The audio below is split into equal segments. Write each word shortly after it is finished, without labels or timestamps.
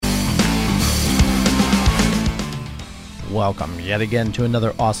Welcome yet again to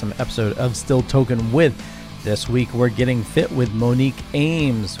another awesome episode of Still Token With. This week we're getting fit with Monique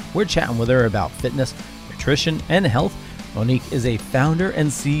Ames. We're chatting with her about fitness, nutrition, and health. Monique is a founder and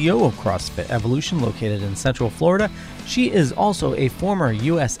CEO of CrossFit Evolution located in Central Florida. She is also a former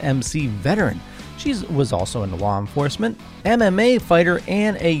USMC veteran. She was also in law enforcement, MMA fighter,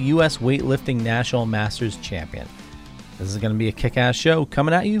 and a U.S. weightlifting national masters champion. This is going to be a kick-ass show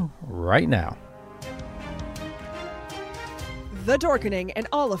coming at you right now. The Dorkening and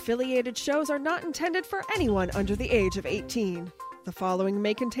all affiliated shows are not intended for anyone under the age of 18. The following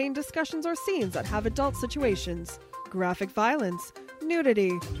may contain discussions or scenes that have adult situations, graphic violence,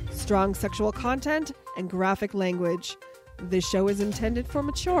 nudity, strong sexual content, and graphic language. This show is intended for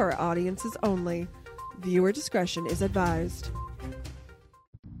mature audiences only. Viewer discretion is advised.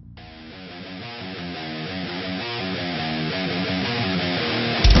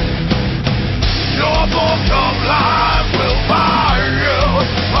 Your book of life will buy you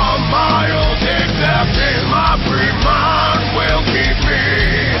a mile except in my free mind will keep me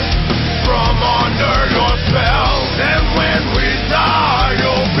from under your spell. And when we die,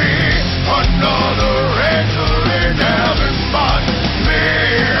 you'll be another angel in heaven. But me,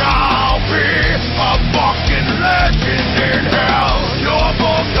 I'll be a fucking legend in hell. Your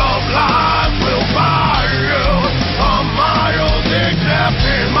book of life will buy you a mile except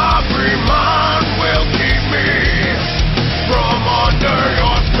in my free mind.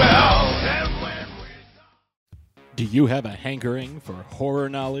 Do you have a hankering for horror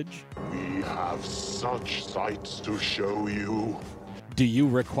knowledge? We have such sights to show you. Do you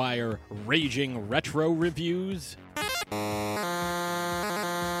require raging retro reviews?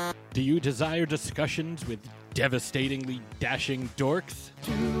 Do you desire discussions with devastatingly dashing dorks?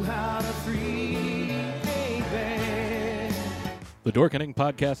 The Dorkening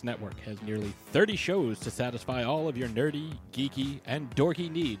Podcast Network has nearly 30 shows to satisfy all of your nerdy, geeky, and dorky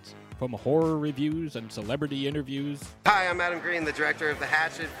needs. From horror reviews and celebrity interviews. Hi, I'm Adam Green, the director of the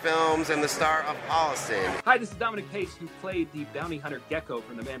Hatchet films and the star of Holliston. Hi, this is Dominic Pace, who played the bounty hunter Gecko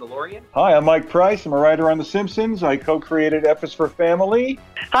from The Mandalorian. Hi, I'm Mike Price. I'm a writer on The Simpsons. I co-created F is for Family.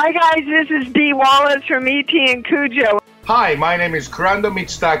 Hi, guys. This is Dee Wallace from E.T. and Cujo. Hi, my name is Kurando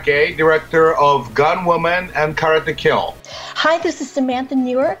Mitsutake, director of Gun Woman and Karate Kill. Hi, this is Samantha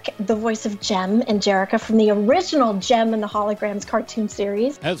Newark, the voice of Jem and Jerrica from the original Jem and the Holograms cartoon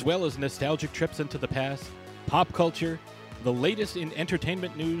series. As well as nostalgic trips into the past, pop culture, the latest in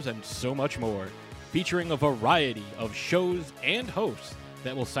entertainment news, and so much more. Featuring a variety of shows and hosts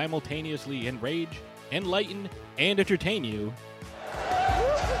that will simultaneously enrage, enlighten, and entertain you.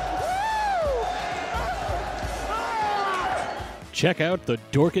 Check out the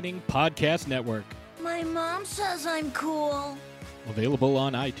Dorkening Podcast Network. My mom says I'm cool. Available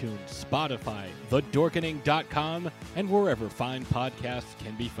on iTunes, Spotify, thedorkening.com, and wherever fine podcasts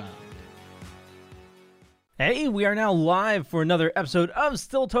can be found. Hey, we are now live for another episode of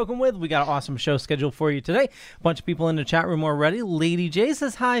Still Token With. We got an awesome show scheduled for you today. A bunch of people in the chat room already. Lady J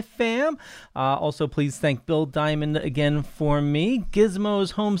says, hi, fam. Also, please thank Bill Diamond again for me.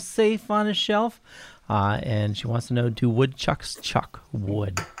 Gizmo's home safe on his shelf. And she wants to know, do woodchucks chuck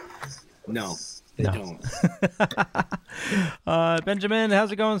wood? No, they don't. Benjamin,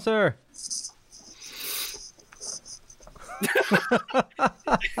 how's it going, sir?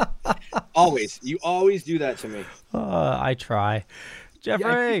 Always. You always do that to me. I try. Jeffrey!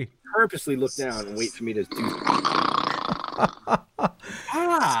 Yeah, you purposely look down and wait for me to do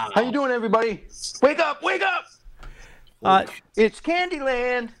How you doing, everybody? Wake up! Wake up! It's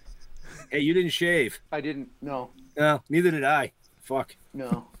Candyland! Hey, you didn't shave. I didn't. No. No, neither did I. Fuck.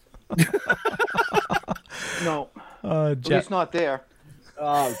 No. No. At least not there.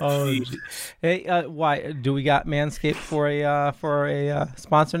 Hey, why do we got Manscaped for a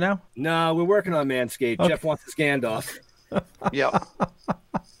sponsor now? No, we're working on Manscaped. Okay. Jeff wants the Scandalf. Yep.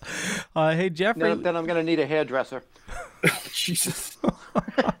 Hey, Jeffrey. Then I'm gonna need a hairdresser. Jesus.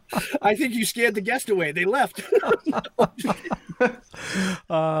 I think you scared the guest away. They left.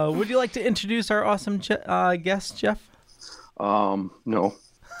 Would you like to introduce our awesome guest, Jeff? No.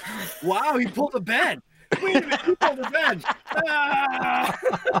 Wow, he pulled a bed. Wait a minute, he pulled a bed.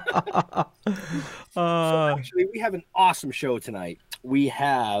 So actually, we have an awesome show tonight. We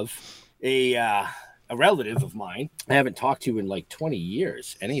have a relative of mine I haven't talked to in like 20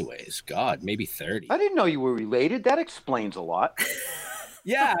 years. Anyways, God, maybe 30. I didn't know you were related. That explains a lot.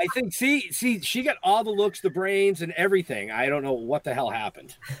 Yeah, I think, see, she got all the looks, the brains, and everything. I don't know what the hell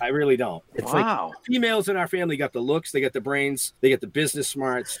happened. I really don't. It's like females in our family got the looks, they got the brains, they got the business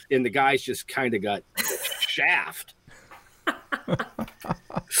smarts, and the guys just kind of got shaft.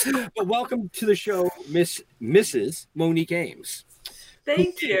 But welcome to the show, Mrs. Monique Ames.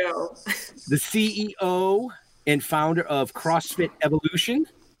 Thank you. The CEO and founder of CrossFit Evolution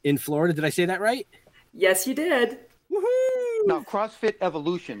in Florida. Did I say that right? Yes, you did. Woohoo! Now, CrossFit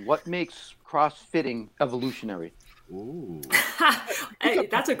Evolution. What makes CrossFitting evolutionary? Ooh. Hey,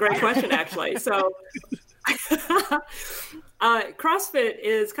 that's a great question, actually. So CrossFit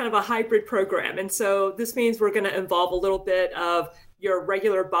is kind of a hybrid program. And so this means we're going to involve a little bit of your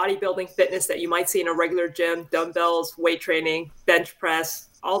regular bodybuilding fitness that you might see in a regular gym, dumbbells, weight training, bench press,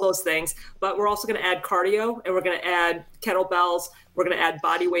 all those things. But we're also going to add cardio, and we're going to add kettlebells. We're going to add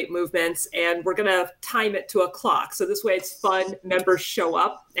body weight movements, and we're going to time it to a clock. So this way it's fun. Members show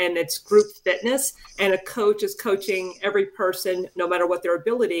up, and it's group fitness, and a coach is coaching every person, no matter what their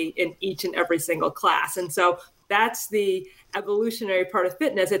ability, in each and every single class. And so that's the evolutionary part of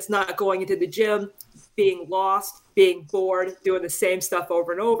fitness. It's not going into the gym, being lost, being bored, doing the same stuff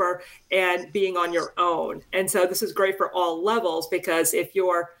over and over, and being on your own. And so this is great for all levels, because if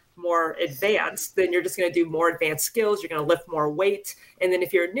you're more advanced, then you're just going to do more advanced skills. You're going to lift more weight. And then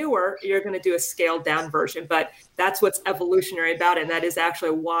if you're newer, you're going to do a scaled down version. But that's what's evolutionary about it. And that is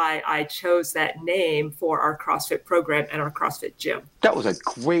actually why I chose that name for our CrossFit program and our CrossFit gym. That was a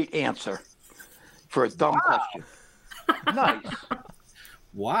great answer for a dumb question. Nice.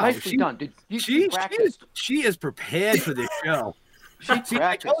 Wow. Nicely done. Did you practice? She is prepared for this show.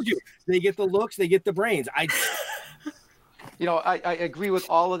 I told you, they get the looks, they get the brains. I agree with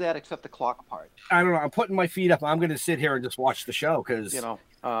all of that except the clock part. I don't know. I'm putting my feet up. I'm going to sit here and just watch the show because,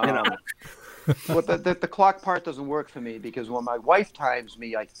 But the clock part doesn't work for me, because when my wife times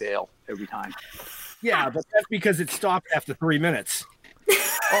me, I fail every time. Yeah, but that's because it stopped after 3 minutes.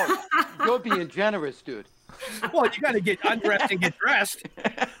 Oh, you're being generous, dude. Well, you got to get undressed and get dressed.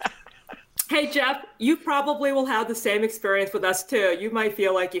 Hey, Jeff, you probably will have the same experience with us, too. You might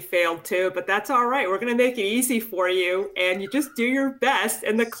feel like you failed, too, but that's all right. We're going to make it easy for you, and you just do your best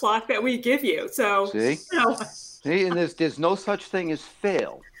in the clock that we give you. So, See, and there's no such thing as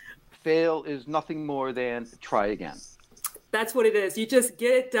fail. Fail is nothing more than try again. That's what it is. You just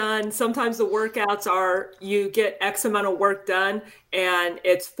get it done. Sometimes the workouts are you get X amount of work done, and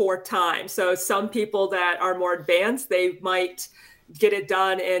it's 4 times. So some people that are more advanced, they might get it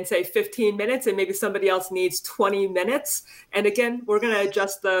done in, say, 15 minutes, and maybe somebody else needs 20 minutes. And again, we're going to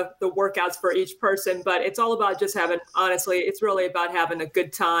adjust the workouts for each person, but it's all about just honestly, it's really about having a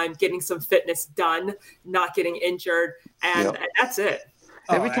good time, getting some fitness done, not getting injured, and that's it.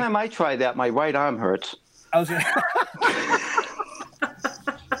 Every time I try that, my right arm hurts. Oh,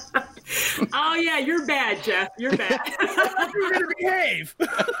 yeah, you're bad, Jeff. You're bad. You're going to behave.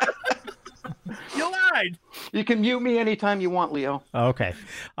 You lied. You can mute me anytime you want, Leo. Okay.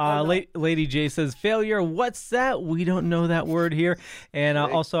 Lady J says, failure, what's that? We don't know that word here. And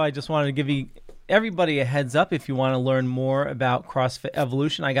also, I just wanted to give everybody a heads up. If you want to learn more about CrossFit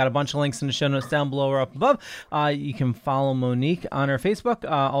Evolution, I got a bunch of links in the show notes down below or up above. You can follow Monique on her Facebook,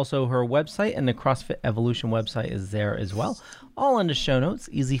 also her website, and the CrossFit Evolution website is there as well. All in the show notes.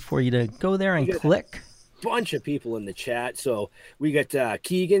 Easy for you to go there and click. Bunch of people in the chat. So we got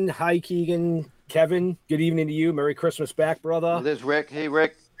Keegan. Hi, Keegan. Kevin, good evening to you. Merry Christmas back, brother. Well, there's Rick. Hey,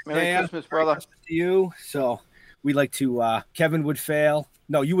 Rick. Merry Christmas, brother. Merry Christmas to you. So we'd like to, Kevin would fail.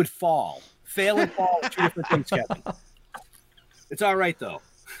 No, you would fall. Fail and fall are 2 different things, Kevin. It's all right, though.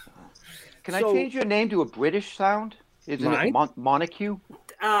 Can I change your name to a British sound? Isn't it Montague?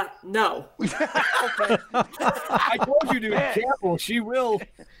 No. Okay. I told you to be careful. She will.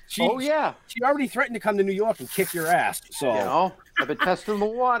 She already threatened to come to New York and kick your ass. So I've been testing the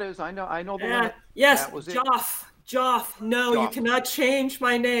waters. I know the limit. Yes, Joff. No, you cannot change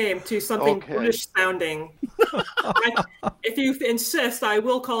my name to something British sounding. If you insist, I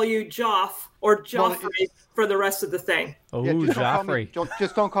will call you Joff or Joffrey for the rest of the thing. Oh, Joffrey.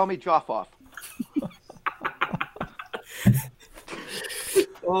 Just don't call me Joffoff.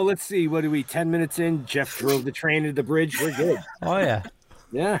 Well, let's see. What are we? 10 minutes in. Jeff drove the train into the bridge. We're good. Oh yeah.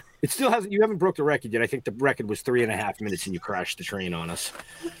 Yeah. It still hasn't. You haven't broke the record yet. I think the record was 3.5 minutes, and you crashed the train on us.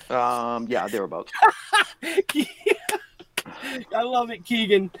 Yeah, thereabouts. I love it,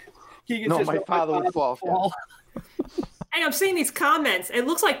 Keegan. No, says, my father would fall. Hey, I'm seeing these comments. It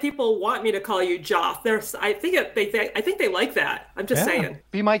looks like people want me to call you Joff. I think they like that. I'm just saying.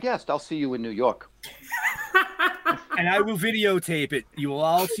 Be my guest. I'll see you in New York. And I will videotape it. You will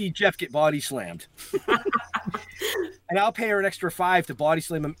all see Jeff get body slammed. And I'll pay her an extra $5 to body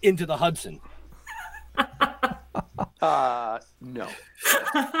slam him into the Hudson. No.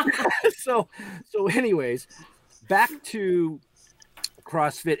 So anyways, back to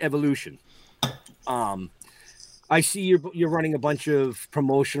CrossFit Evolution. I see you're running a bunch of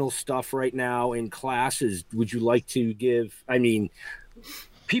promotional stuff right now in classes. Would you like to give? I mean,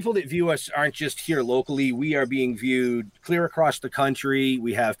 people that view us aren't just here locally. We are being viewed clear across the country.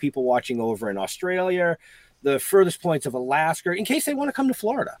 We have people watching over in Australia, the furthest points of Alaska, in case they want to come to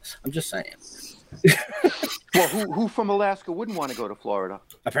Florida. I'm just saying. Well, who from Alaska wouldn't want to go to Florida?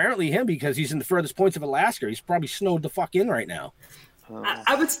 Apparently him, because he's in the furthest points of Alaska. He's probably snowed the fuck in right now.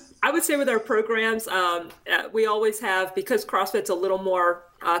 I would say with our programs, we always have, because CrossFit's a little more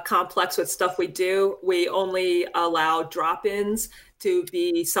complex with stuff we do, we only allow drop-ins to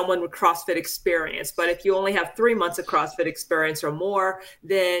be someone with CrossFit experience. But if you only have 3 months of CrossFit experience or more,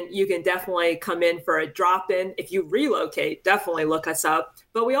 then you can definitely come in for a drop-in. If you relocate, definitely look us up.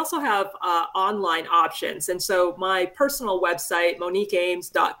 But we also have online options. And so my personal website,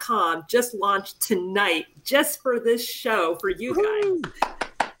 MoniqueAmes.com, just launched tonight just for this show for you guys.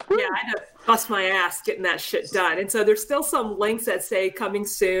 Yeah, I had to bust my ass getting that shit done. And so there's still some links that say coming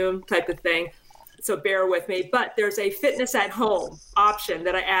soon type of thing. So bear with me. But there's a fitness at home option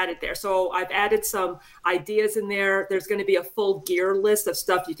that I added there. So I've added some ideas in there. There's going to be a full gear list of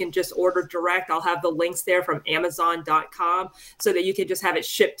stuff you can just order direct. I'll have the links there from Amazon.com so that you can just have it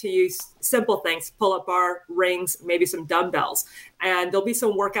shipped to you. Simple things, pull-up bar, rings, maybe some dumbbells. And there'll be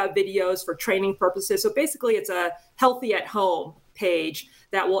some workout videos for training purposes. So basically it's a healthy at home page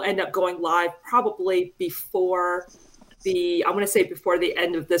that will end up going live probably before the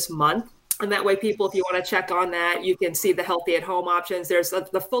end of this month. And that way, people, if you want to check on that, you can see the healthy at home options. There's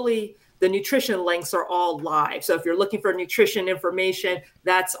the nutrition links are all live. So if you're looking for nutrition information,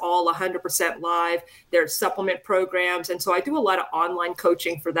 that's all 100% live. There's supplement programs. And so I do a lot of online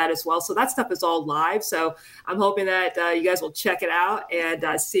coaching for that as well. So that stuff is all live. So I'm hoping that you guys will check it out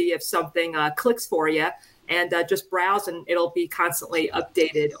and see if something clicks for you. And just browse, and it'll be constantly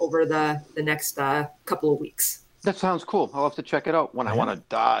updated over the next couple of weeks. That sounds cool. I'll have to check it out when I want to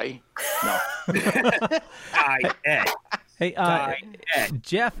die. No. Hey,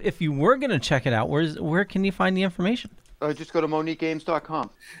 Jeff, if you were going to check it out, where can you find the information? Just go to MoniqueAmes.com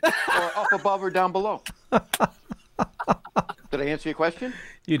or up above or down below. Did I answer your question?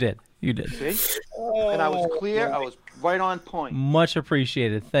 You did. See? And I was clear. I was right on point. Much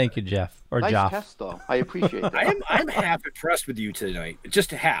appreciated. Thank you, Jeff. Or nice Joff. Test, though. I appreciate that. I'm half impressed with you tonight.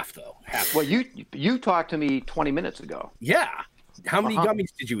 Just half, though. Half. Well, you talked to me 20 minutes ago. Yeah. How many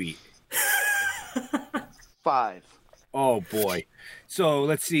gummies did you eat? 5. Oh, boy. So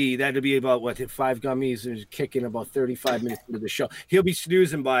let's see. That'll be about, 5 gummies is kicking about 35 minutes into the show. He'll be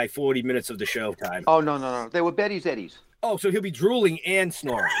snoozing by 40 minutes of the show time. Oh, no. They were Betty's Eddies. Oh, so he'll be drooling and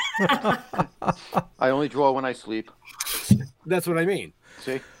snoring. I only draw when I sleep. That's what I mean.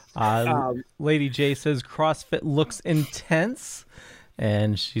 See? Lady J says CrossFit looks intense.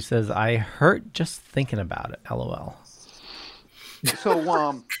 And she says, I hurt just thinking about it. LOL.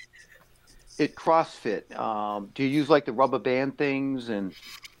 So, at CrossFit, do you use like the rubber band things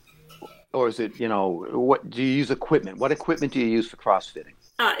or is it, what do you use equipment? What equipment do you use for CrossFitting?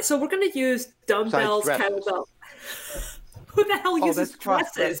 So we're going to use dumbbells, kettlebell. Who the hell uses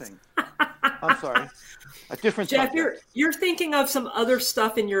dresses? I'm sorry. A different Jeff, subject. You're thinking of some other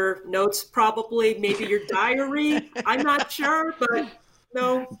stuff in your notes, probably, maybe your diary. I'm not sure, but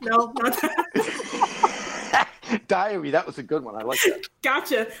no, not that. Diary, that was a good one. I like that.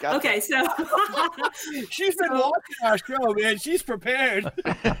 Gotcha. Okay, so she's been watching our show, man. She's prepared.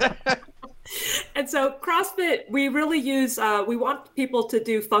 And so CrossFit, we really use, we want people to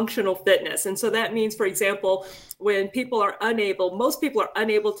do functional fitness. And so that means, for example, when most people are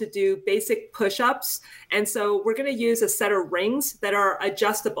unable to do basic push-ups. And so we're going to use a set of rings that are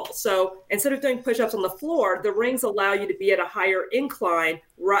adjustable. So instead of doing push-ups on the floor, the rings allow you to be at a higher incline,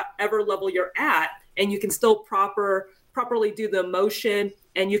 whatever level you're at, and you can still properly do the motion,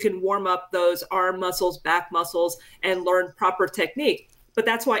 and you can warm up those arm muscles, back muscles, and learn proper technique. But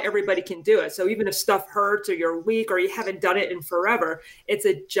that's why everybody can do it. So even if stuff hurts or you're weak or you haven't done it in forever, it's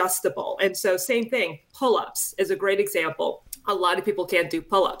adjustable. And so same thing, pull-ups is a great example. A lot of people can't do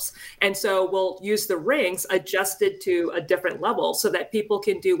pull-ups. And so we'll use the rings adjusted to a different level so that people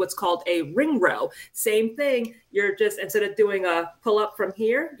can do what's called a ring row. Same thing, you're just, instead of doing a pull-up from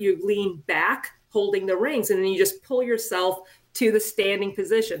here, you lean back holding the rings, and then you just pull yourself to the standing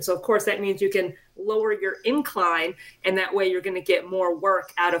position. So of course that means you can lower your incline, and that way you're going to get more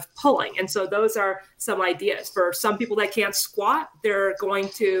work out of pulling. And so those are some ideas. For some people that can't squat, they're going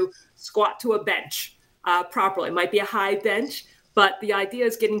to squat to a bench properly. It might be a high bench, But the idea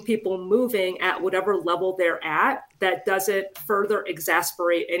is getting people moving at whatever level they're at that doesn't further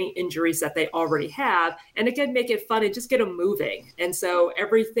exacerbate any injuries that they already have. And again, make it fun and just get them moving. And so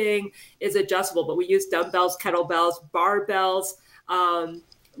everything is adjustable, but we use dumbbells, kettlebells, barbells,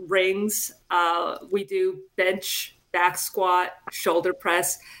 rings. We do bench, back squat, shoulder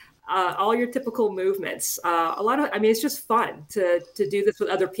press. All your typical movements. It's just fun to do this with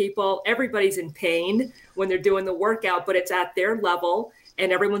other people. Everybody's in pain when they're doing the workout, but it's at their level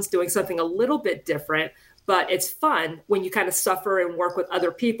and everyone's doing something a little bit different. But it's fun when you kind of suffer and work with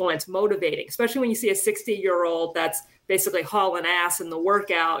other people, and it's motivating, especially when you see a 60-year-old that's basically hauling ass in the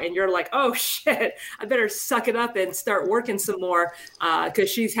workout and you're like, oh shit, I better suck it up and start working some more because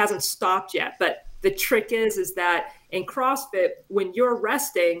she hasn't stopped yet. But the trick is that in CrossFit, when you're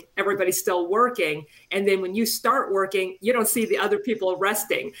resting, everybody's still working. And then when you start working, you don't see the other people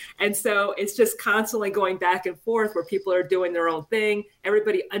resting. And so it's just constantly going back and forth where people are doing their own thing.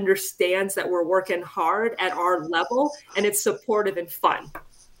 Everybody understands that we're working hard at our level, and it's supportive and fun.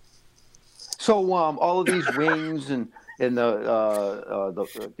 So all of these rings and the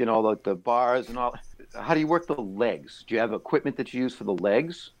bars and all, how do you work the legs? Do you have equipment that you use for the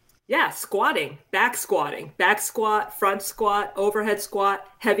legs? Yeah, squat, front squat, overhead squat,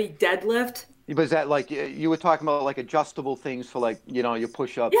 heavy deadlift. But is that like, you were talking about like adjustable things for like, your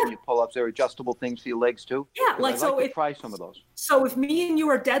push-ups and your pull-ups, are adjustable things for your legs too? Yeah, try some of those. So if me and you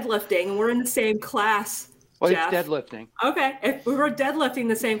are deadlifting and we're in the same class, well, Jeff, it's deadlifting. Okay, if we were deadlifting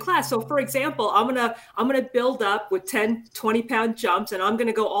the same class. So for example, I'm gonna build up with 10, 20-pound jumps, and I'm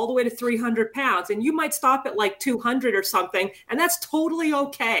gonna go all the way to 300 pounds. And you might stop at like 200 or something, and that's totally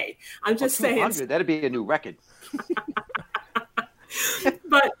okay. I'm just saying. That'd be a new record.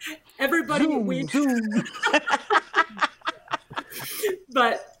 But everybody,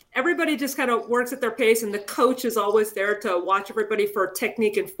 but everybody just kind of works at their pace, and the coach is always there to watch everybody for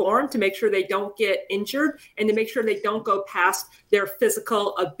technique and form to make sure they don't get injured and to make sure they don't go past their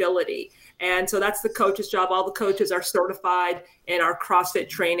physical ability. And so that's the coach's job. All the coaches are certified in our CrossFit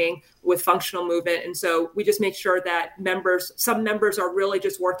training with functional movement. And so we just make sure that some members are really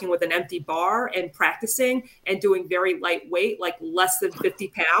just working with an empty bar and practicing and doing very lightweight, like less than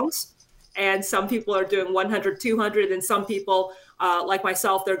 50 pounds. And some people are doing 100, 200, and some people, like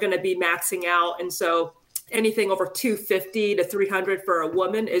myself, they're going to be maxing out. And so anything over 250 to 300 for a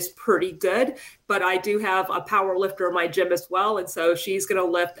woman is pretty good. But I do have a power lifter in my gym as well. And so she's going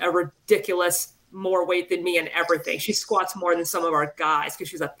to lift a ridiculous more weight than me and everything. She squats more than some of our guys because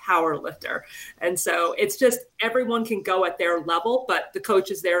she's a power lifter. And so it's just everyone can go at their level, but the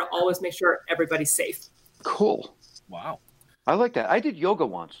coach is there to always make sure everybody's safe. Cool. Wow. I like that. I did yoga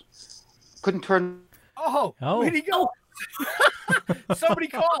once. Couldn't turn. Oh. Where'd he go? Somebody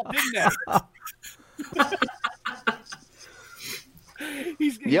called, didn't they?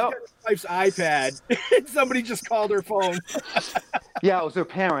 He's got his wife's iPad. Somebody just called her phone. Yeah, it was her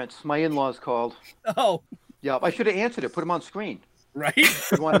parents. My in-laws called. Oh. Yeah, I should have answered it. Put them on screen. Right?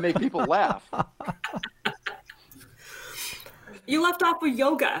 You want to make people laugh. You left off with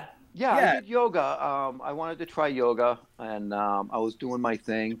yoga. Yeah, I did yoga. I wanted to try yoga, and I was doing my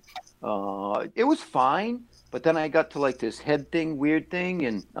thing. It was fine, but then I got to like this head thing, weird thing,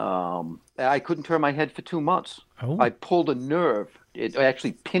 and I couldn't turn my head for 2 months. Oh. I pulled a nerve. It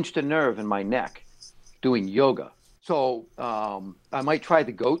actually pinched a nerve in my neck doing yoga. So I might try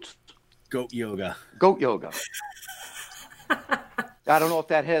the goat yoga. Goat yoga. I don't know if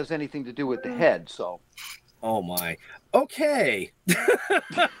that has anything to do with the head, so. Oh, my. Okay.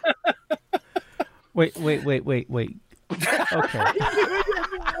 Wait. Okay.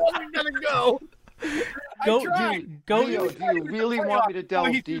 I'm gonna go. Do you really want me to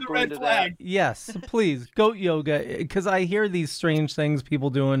delve deeper into that? Yes, please. Goat yoga, because I hear these strange things,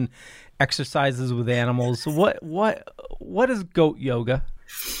 people doing exercises with animals. What is goat yoga?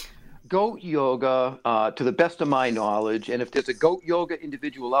 Goat yoga, to the best of my knowledge, and if there's a goat yoga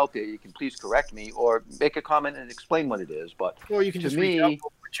individual out there, you can please correct me or make a comment and explain what it is. But or you can just reach out,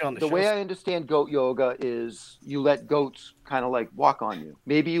 put you on the way I understand goat yoga is you let goats kind of like walk on you.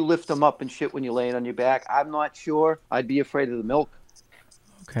 Maybe you lift them up and shit when you're laying on your back. I'm not sure. I'd be afraid of the milk.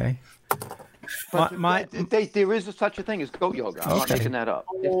 Okay. But there is such a thing as goat yoga. I'm not making that up.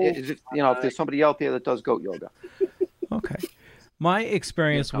 If there's somebody out there that does goat yoga. Okay. My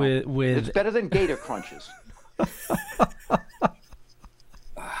experience with it's better than gator crunches.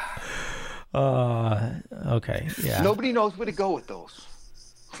 Okay, yeah. Nobody knows where to go with those.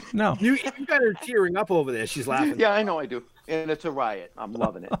 No. You got her tearing up over there. She's laughing. Yeah, I know I do. And it's a riot. I'm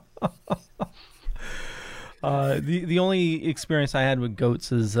loving it. The only experience I had with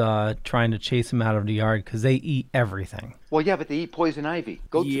goats is trying to chase them out of the yard because they eat everything. Well, yeah, but they eat poison ivy.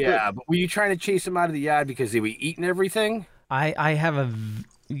 Goats are Yeah, good. but were you trying to chase them out of the yard because they were eating everything? I have a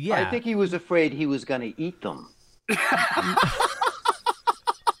I think he was afraid he was going to eat them.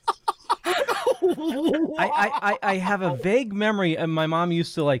 I have a vague memory, and my mom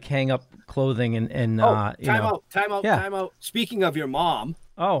used to like hang up clothing and time out. Speaking of your mom.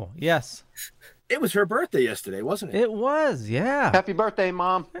 Oh, yes. It was her birthday yesterday, wasn't it? It was, yeah. Happy birthday,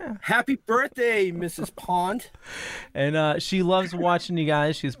 Mom. Yeah. Happy birthday, Mrs. Pond. And she loves watching you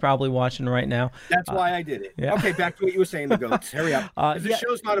guys. She's probably watching right now. That's why I did it. Yeah. Okay, back to what you were saying, the goats. Hurry up. This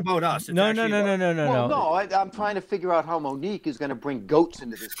show's not about us. It's No. I'm trying to figure out how Monique is going to bring goats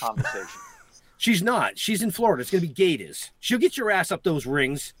into this conversation. She's not. She's in Florida. It's going to be gators. She'll get your ass up those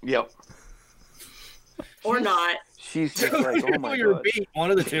rings. Yep. Or not. She's just like, oh my You're God. a beat.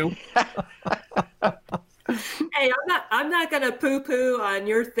 One of the two. Hey, I'm not gonna poo-poo on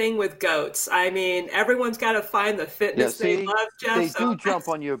your thing with goats. I mean, everyone's got to find the fitness they love, Jeff. They do jump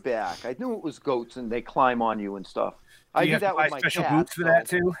on your back. I knew it was goats, and they climb on you and stuff. I do that with my special cat. boots for that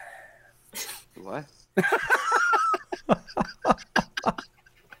too. What?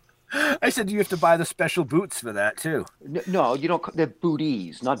 I said you have to buy the special boots for that too. No, you don't. They're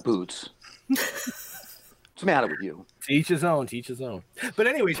booties, not boots. What's the matter with you? To each his own. To each his own. But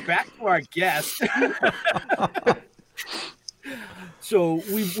anyways, back to our guest. So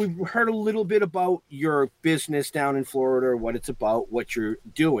we've heard a little bit about your business down in Florida, what it's about, what you're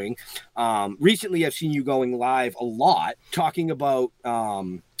doing. Recently, I've seen you going live a lot, talking about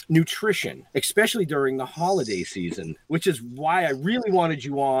nutrition, especially during the holiday season, which is why I really wanted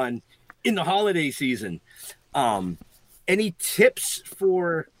you on in the holiday season. Any tips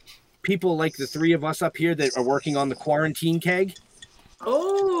for people like the three of us up here that are working on the quarantine keg?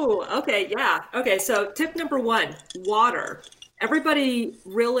 Oh, okay. Yeah. Okay. So tip number 1, water. Everybody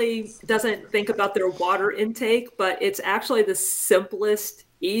really doesn't think about their water intake, but it's actually the simplest,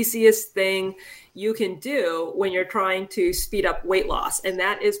 easiest thing you can do when you're trying to speed up weight loss. And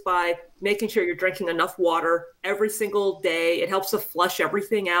that is by making sure you're drinking enough water every single day. It helps to flush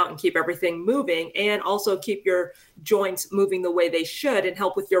everything out and keep everything moving, and also keep your joints moving the way they should and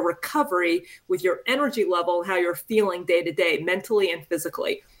help with your recovery, with your energy level, how you're feeling day to day, mentally and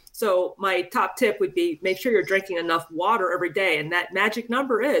physically. So my top tip would be make sure you're drinking enough water every day. And that magic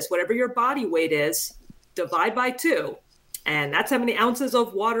number is whatever your body weight is, divide by 2. And that's how many ounces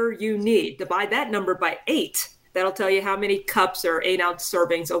of water you need. Divide that number by 8. That'll tell you how many cups or 8-ounce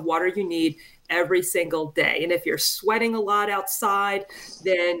servings of water you need every single day. And if you're sweating a lot outside,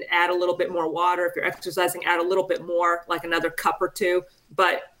 then add a little bit more water. If you're exercising, add a little bit more, like another cup or 2.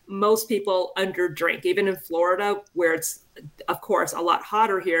 But most people underdrink, even in Florida, where it's, of course, a lot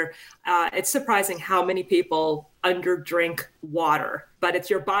hotter here. It's surprising how many people underdrink water, but it's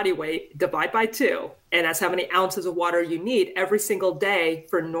your body weight, divide by 2. And that's how many ounces of water you need every single day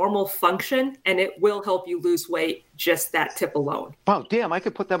for normal function. And it will help you lose weight, just that tip alone. Wow, damn, I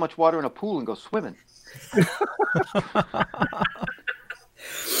could put that much water in a pool and go swimming.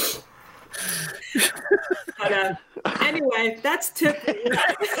 But anyway, that's tip.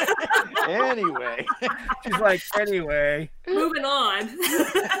 Anyway. She's like, anyway. Moving on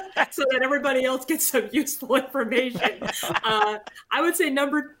so that everybody else gets some useful information. I would say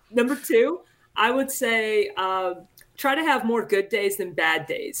number 2, I would say try to have more good days than bad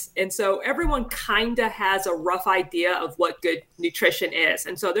days. And so everyone kind of has a rough idea of what good nutrition is.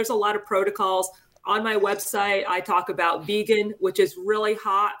 And so there's a lot of protocols. On my website, I talk about vegan, which is really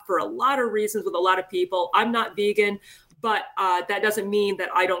hot for a lot of reasons with a lot of people. I'm not vegan, but that doesn't mean that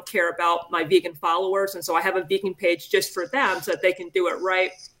I don't care about my vegan followers. And so I have a vegan page just for them so that they can do it right.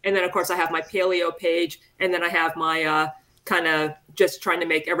 And then, of course, I have my paleo page. And then I have my kind of just trying to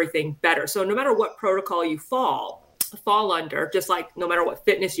make everything better. So no matter what protocol you fall under, just like no matter what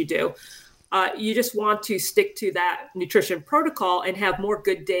fitness you do, you just want to stick to that nutrition protocol and have more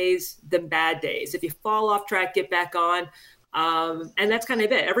good days than bad days. If you fall off track, get back on. And that's kind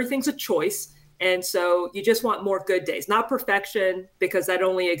of it. Everything's a choice. And so you just want more good days, not perfection, because that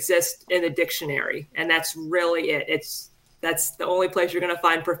only exists in the dictionary. And that's really it. That's the only place you're going to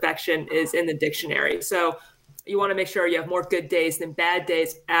find perfection is in the dictionary. So you want to make sure you have more good days than bad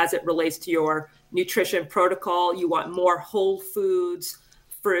days as it relates to your nutrition protocol. You want more whole foods,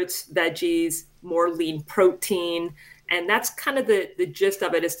 fruits, veggies, more lean protein. And that's kind of the gist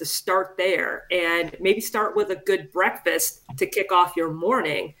of it, is to start there and maybe start with a good breakfast to kick off your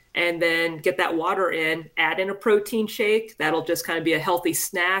morning, and then get that water in, add in a protein shake. That'll just kind of be a healthy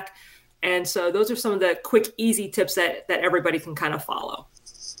snack. And so those are some of the quick, easy tips that everybody can kind of follow.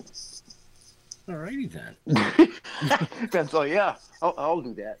 All righty then. Depends on, yeah, I'll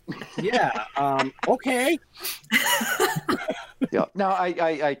do that. Yeah. Okay. Yeah. Now,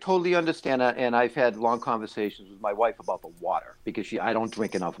 I totally understand that, and I've had long conversations with my wife about the water because I don't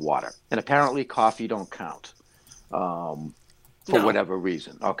drink enough water, and apparently coffee don't count for whatever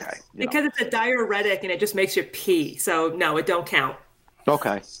reason. Okay. Because it's a diuretic and it just makes you pee. So no, it don't count.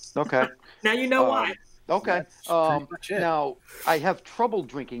 Okay. Now you know why. Okay. Now, I have trouble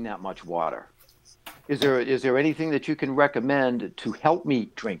drinking that much water. Is there anything that you can recommend to help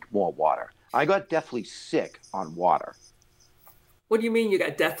me drink more water? I got deathly sick on water. What do you mean you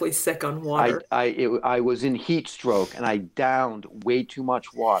got deathly sick on water? I was in heat stroke and I downed way too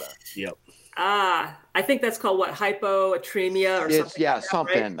much water. Yep. I think that's called what, hypoatremia or something. Yeah, like that,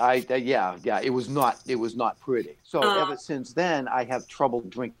 something. Right? It was not pretty. So ever since then, I have trouble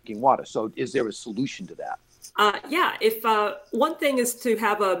drinking water. So is there a solution to that? If one thing is to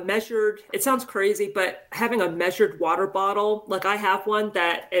have a measured, it sounds crazy, but having a measured water bottle, like I have one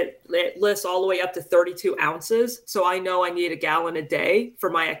that it lists all the way up to 32 ounces. So I know I need a gallon a day for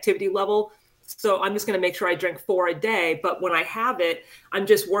my activity level. So I'm just going to make sure I drink 4 a day. But when I have it, I'm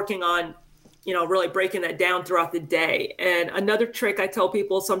just working on, really breaking that down throughout the day. And another trick I tell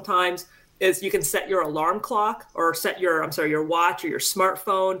people sometimes is you can set your alarm clock or set your watch or your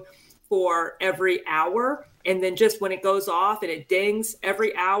smartphone for every hour. And then just when it goes off and it dings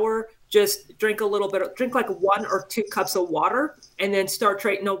every hour, just drink like 1 or 2 cups of water and then start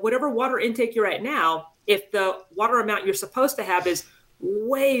trading. Whatever water intake you're at now, if the water amount you're supposed to have is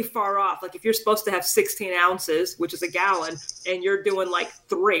way far off, like if you're supposed to have 16 ounces, which is a gallon, and you're doing like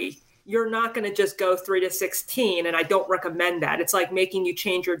 3, you're not going to just go 3 to 16. And I don't recommend that. It's like making you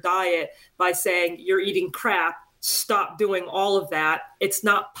change your diet by saying you're eating crap. Stop doing all of that. It's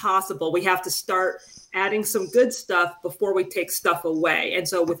not possible. We have to start adding some good stuff before we take stuff away. And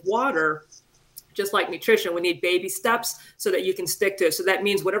so with water, just like nutrition, we need baby steps so that you can stick to it. So that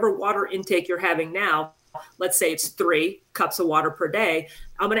means whatever water intake you're having now, let's say it's 3 cups of water per day,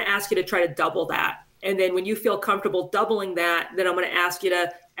 I'm going to ask you to try to double that. And then when you feel comfortable doubling that, then I'm going to ask you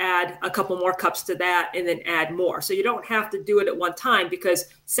to add a couple more cups to that and then add more. So you don't have to do it at one time because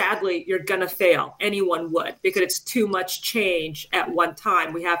sadly, you're going to fail. Anyone would, because it's too much change at one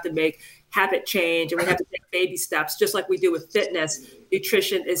time. We have to make habit change and we have to take baby steps, just like we do with fitness.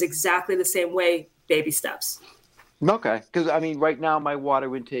 Nutrition is exactly the same way, baby steps. Okay. Because right now my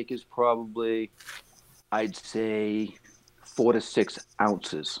water intake is probably, I'd say 4 to 6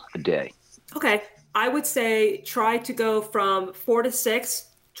 ounces a day. Okay. I would say try to go from 4 to 6,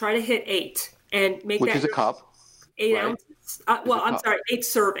 try to hit 8 and make Which that is a cup. 8 right? ounces. 8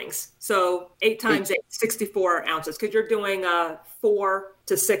 servings. So 8 times 8, 64 ounces. Because you're doing 4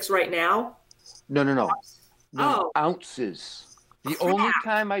 to 6 right now. No. Oh. Ounces. The only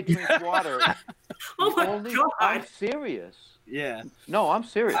time I drink water. Oh my God. I'm serious. Yeah. No, I'm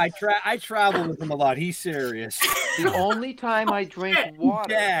serious. I travel with him a lot. He's serious. The only time I drink water.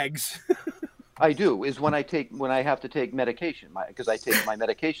 Gags. I do is when I have to take medication because I take my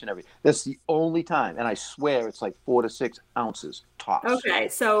medication that's the only time, and I swear it's like 4 to 6 ounces tops. Okay,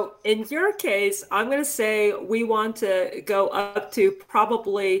 so in your case, I'm going to say we want to go up to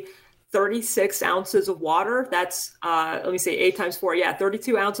probably 36 ounces of water. That's let me say 8 times 4. Yeah,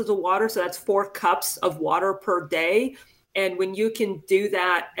 32 ounces of water. So that's 4 cups of water per day. And when you can do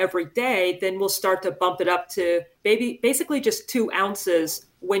that every day, then we'll start to bump it up to basically just 2 ounces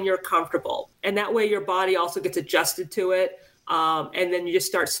when you're comfortable. And that way your body also gets adjusted to it. And then you just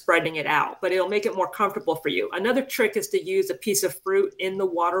start spreading it out, but it'll make it more comfortable for you. Another trick is to use a piece of fruit in the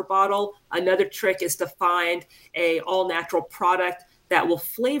water bottle. Another trick is to find a all natural product that will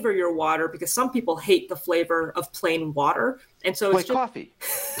flavor your water, because some people hate the flavor of plain water. And so it's just coffee.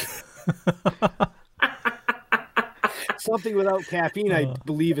 Something without caffeine, I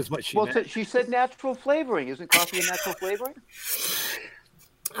believe, is what she meant. Well, she said natural flavoring. Isn't coffee a natural flavoring?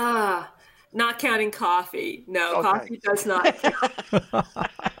 Not counting coffee. No, Okay. Coffee does not count.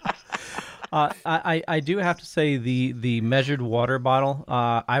 I do have to say the measured water bottle.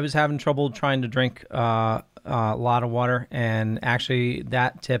 I was having trouble trying to drink a lot of water, and actually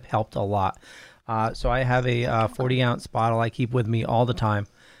that tip helped a lot. So I have a 40-ounce bottle I keep with me all the time.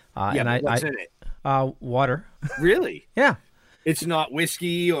 What's in it? Water. Really? Yeah. It's not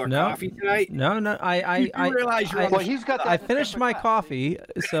whiskey or coffee tonight? No. I realize you're I finished my coffee,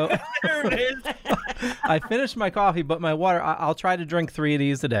 so there it is. I finished my coffee, but my water, I'll try to drink 3 of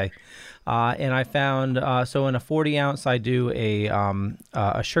these a day. And I found, so in a 40-ounce, I do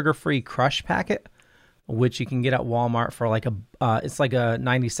a sugar-free crush packet, which you can get at Walmart for it's like a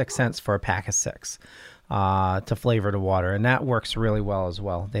 96 cents for a pack of 6. to flavor the water, and that works really well as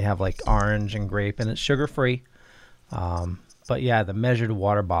well. They have like orange and grape, and it's sugar free. But yeah, the measured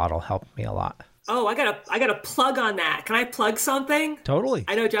water bottle helped me a lot. Oh, I got a plug on that. Can I plug something? Totally.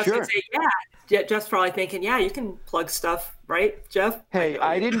 I know Jeff's Sure. gonna say yeah. Jeff's probably thinking, yeah, you can plug stuff, right, Jeff? Hey,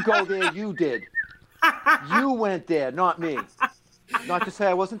 I didn't go there. You did. You went there, not me. Not to say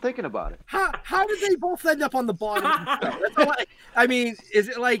I wasn't thinking about it. How did they both end up on the bottom of the show? That's all I mean, is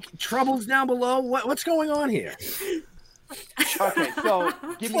it like troubles down below? What's going on here? Okay, so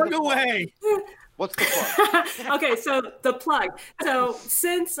give me Plug the away. What's the plug? Okay, so the plug. So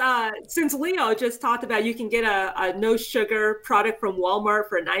since Leo just talked about you can get a no sugar product from Walmart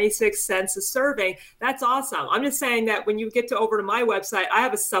for 96 cents a serving, that's awesome. I'm just saying that when you get over to my website, I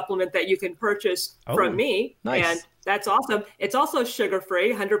have a supplement that you can purchase from me. Nice. And that's awesome. It's also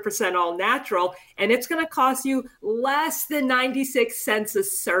sugar-free, 100% all natural, and it's going to cost you less than 96 cents a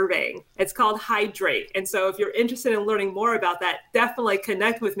serving. It's called Hydrate. And so if you're interested in learning more about that, definitely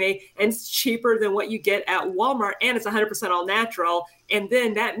connect with me. And it's cheaper than what you get at Walmart, and it's 100% all natural. And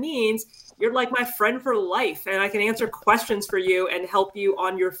then that means you're like my friend for life, and I can answer questions for you and help you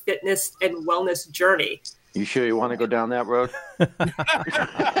on your fitness and wellness journey. You sure you want to go down that road?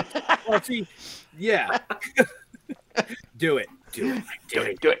 Well, see, yeah. Do it. I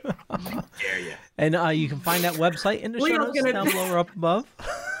dare you. And you can find that website in the show notes down below or up above.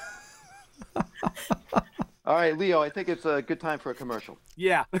 All right, Leo, I think it's a good time for a commercial.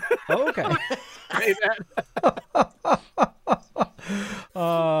 Yeah. Okay. Hey,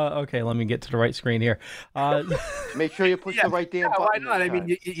 Okay, let me get to the right screen here. Make sure you push the right damn button. Why not? I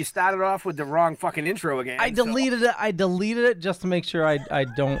mean, you started off with the wrong fucking intro again. I deleted it. I deleted it just to make sure I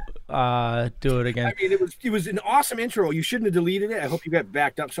don't do it again. I mean, it was an awesome intro. You shouldn't have deleted it. I hope you got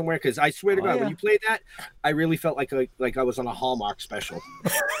backed up somewhere, because I swear to God, when you played that, I really felt like I was on a Hallmark special.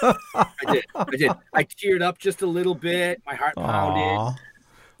 I did. I teared up just a little bit. My heart pounded.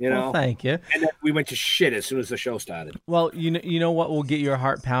 You know, well, thank you. And then we went to shit as soon as the show started. Well, you know what will get your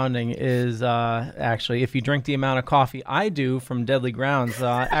heart pounding is actually if you drink the amount of coffee I do from Deadly Grounds.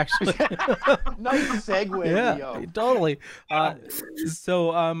 Actually, nice segue. Yeah, Leo. totally.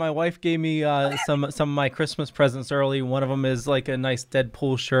 So my wife gave me some of my Christmas presents early. One of them is like a nice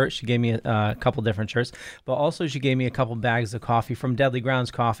Deadpool shirt. She gave me a couple different shirts, but also she gave me a couple bags of coffee from Deadly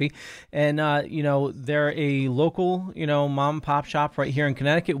Grounds Coffee. And they're a local mom and pop shop right here in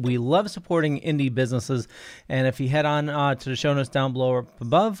Connecticut. We love supporting indie businesses, and if you head on to the show notes down below or up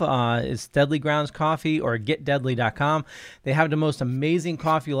above, it's Deadly Grounds Coffee or getdeadly.com. They have the most amazing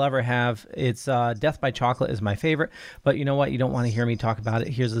coffee you'll ever have. It's Death by Chocolate is my favorite, but you know what? You don't want to hear me talk about it.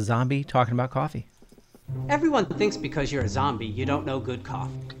 Here's a zombie talking about coffee. Everyone thinks because you're a zombie, you don't know good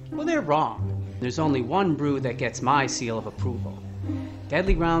coffee. Well, they're wrong. There's only one brew that gets my seal of approval.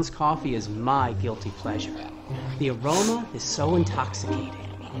 Deadly Grounds Coffee is my guilty pleasure. The aroma is so intoxicating.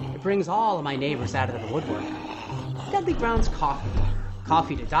 It brings all of my neighbors out of the woodwork. Deadly Grounds Coffee.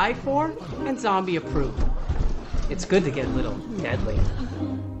 Coffee to die for and zombie approved. It's good to get a little deadly.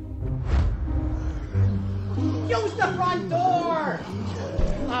 Use the front door!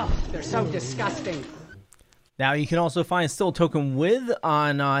 Oh, they're so disgusting. Now you can also find Still Token With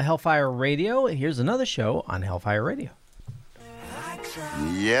on Hellfire Radio. Here's another show on Hellfire Radio.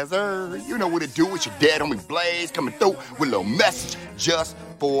 Yes, sir. You know what it do. It's your dad, homie Blaze, coming through with a little message just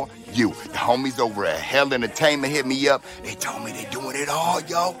for you. The homies over at Hell Entertainment hit me up. They told me they doing it all,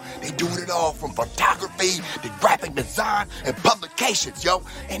 yo. They doing it all from photography to graphic design and publications, yo.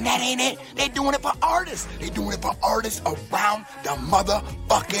 And that ain't it. They doing it for artists. They doing it for artists around the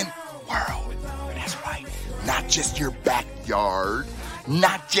motherfucking world. That's right. Not just your backyard.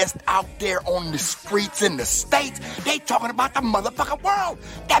 Not just out there on the streets in the States. They talking about the motherfucking world.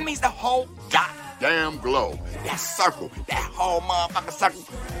 That means the whole goddamn globe. That circle, that whole motherfucking circle.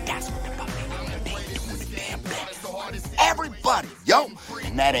 That's what the fuck they doing the damn thing. Everybody, yo.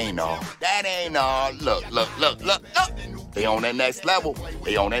 And that ain't all. That ain't all. Look. They on that next level.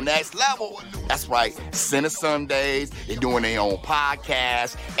 That's right. Center Sundays. They doing their own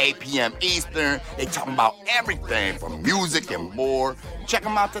podcast. 8 p.m. Eastern. They talking about everything from music and more. Check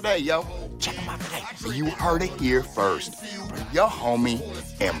them out today, yo. Check them out today. So you heard it here first. From your homie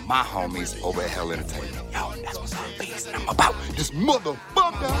and my homies over at Hell Entertainment. Yo, that's what's up, peace. And I'm about this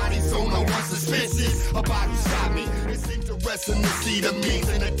motherfucker. So no one suspicious about who shot me. It's interesting to see the means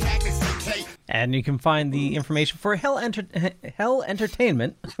and the tactics they take. And you can find the information for Hell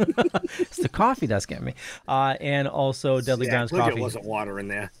Entertainment. It's the coffee that's getting me. And also Deadly Grounds Coffee. There wasn't water in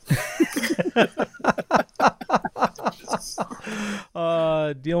there.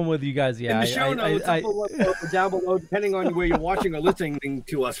 Dealing with you guys, yeah. In the show notes down below, depending on where you're watching or listening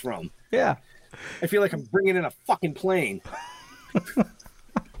to us from. Yeah. I feel like I'm bringing in a fucking plane.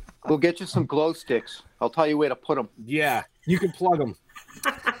 We'll get you some glow sticks. I'll tell you where to put them. Yeah, you can plug them.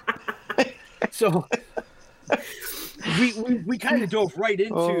 So we kind of dove right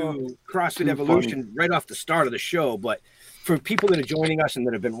into CrossFit Evolution right off the start of the show, but for people that are joining us and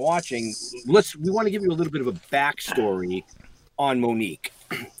that have been watching, we want to give you a little bit of a backstory on Monique.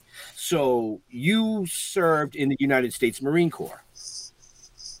 So you served in the United States Marine Corps.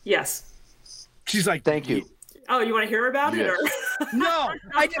 Yes. She's like, thank you. Oh, you want to hear about it? Or? No,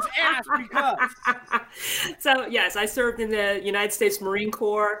 I just asked because. So, yes, I served in the United States Marine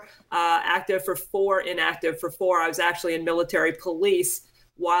Corps, active for 4, inactive for 4. I was actually in military police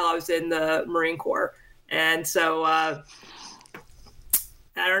while I was in the Marine Corps. And so, I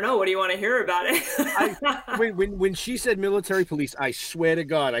don't know. What do you want to hear about it? When she said military police, I swear to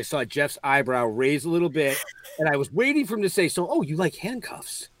God, I saw Jeff's eyebrow raise a little bit, and I was waiting for him to say, "So, oh, you like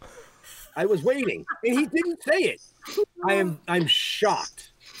handcuffs?" I was waiting, and he didn't say it. I'm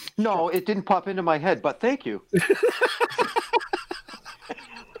shocked. No, it didn't pop into my head, but thank you.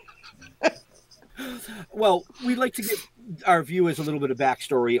 Well, we'd like to give our viewers a little bit of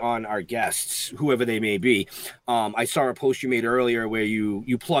backstory on our guests, whoever they may be. I saw a post you made earlier where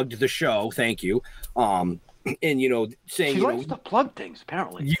you plugged the show. Thank you. And saying she likes to plug things.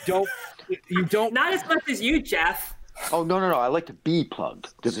 Apparently, you don't. Not as much as you, Jeff. Oh no! I like to be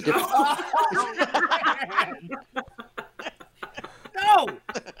plugged. There's a difference.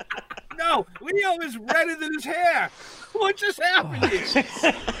 No, Leo is redder than his hair. What just happened?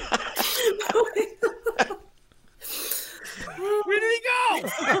 Where did he go?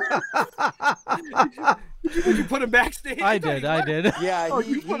 Did you put him backstage? I did. Yeah,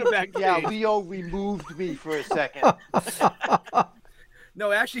 you put him backstage. Yeah, Leo removed me for a second.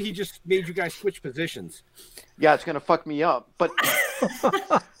 No, actually, he just made you guys switch positions. Yeah, it's gonna fuck me up. But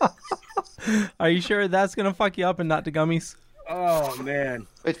are you sure that's gonna fuck you up and not the gummies? Oh man,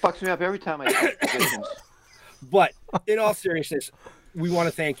 it fucks me up every time I switch positions. But in all seriousness, we want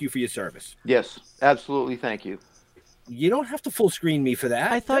to thank you for your service. Yes, absolutely. Thank you. You don't have to full screen me for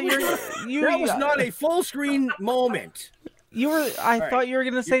that. I thought that was not a full screen moment. I thought you were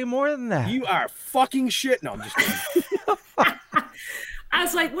gonna say more than that. You are fucking shit. No, I'm just kidding. I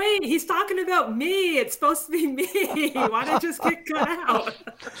was like, wait, he's talking about me. It's supposed to be me. Why did I just get cut out?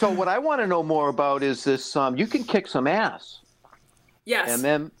 So what I want to know more about is this. You can kick some ass. Yes.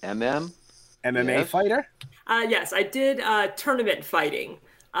 MMA yes. Fighter? Yes, I did tournament fighting.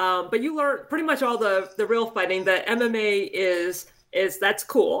 But you learn pretty much all the real fighting. The MMA is that's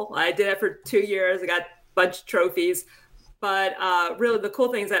cool. I did it for 2 years. I got a bunch of trophies. But really, the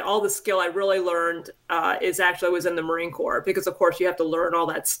cool thing is that all the skill I really learned was in the Marine Corps, because of course you have to learn all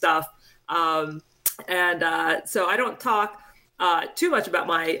that stuff. So I don't talk too much about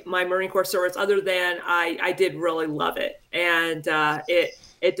my Marine Corps service, other than I did really love it, and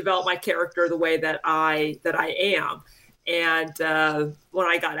it developed my character the way that I am. And when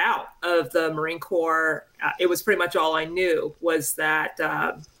I got out of the Marine Corps, it was pretty much all I knew was that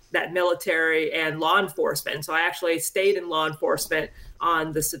military and law enforcement. So I actually stayed in law enforcement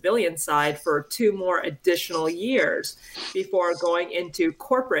on the civilian side for 2 more additional years before going into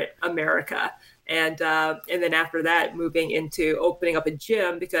corporate America. And then after that, moving into opening up a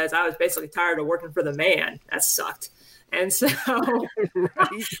gym, because I was basically tired of working for the man. That sucked. And so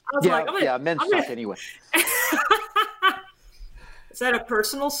men suck anyway. Is that a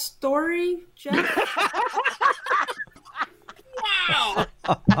personal story, Jeff? Wow.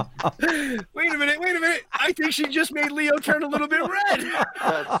 Wait a minute. I think she just made Leo turn a little bit red.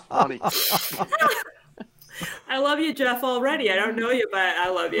 That's funny. I love you, Jeff, already. I don't know you, but I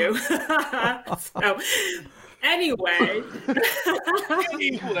love you. So, anyway.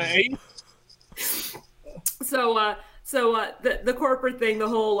 So the corporate thing, the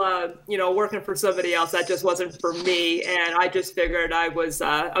whole, working for somebody else, that just wasn't for me. And I just figured I was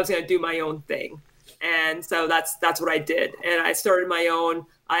going to do my own thing. And so that's what I did. And I started my own.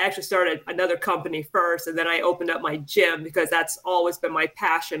 I actually started another company first, and then I opened up my gym, because that's always been my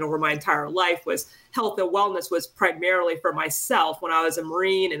passion over my entire life. Was health and wellness was primarily for myself when I was a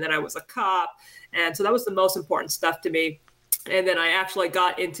Marine, and then I was a cop. And so that was the most important stuff to me. And then I actually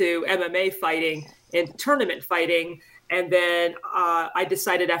got into MMA fighting and tournament fighting. And then I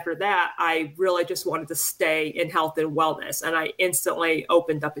decided after that, I really just wanted to stay in health and wellness. And I instantly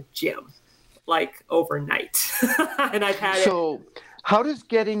opened up a gym, like overnight. And I've had So how does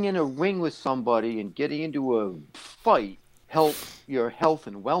getting in a ring with somebody and getting into a fight help your health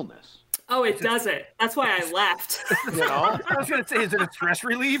and wellness? Oh, it doesn't. That's why I left. I was going to say, is it a stress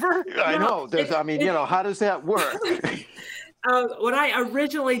reliever? I know. How does that work? When I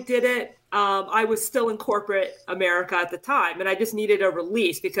originally did it, I was still in corporate America at the time, and I just needed a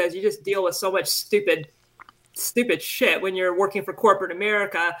release because you just deal with so much stupid shit when you're working for corporate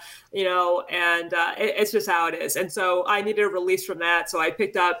America, and it's just how it is. And so I needed a release from that. So I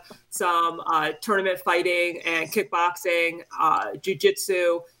picked up some tournament fighting and kickboxing,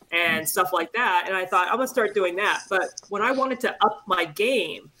 jiu-jitsu, and stuff like that. And I thought, I'm going to start doing that. But when I wanted to up my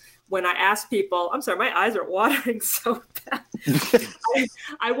game, when I asked people, I'm sorry, my eyes are watering so bad.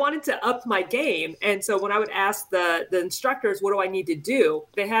 I wanted to up my game. And so when I would ask the instructors, what do I need to do?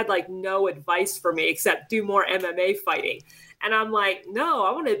 They had like no advice for me except do more MMA fighting. And I'm like, no,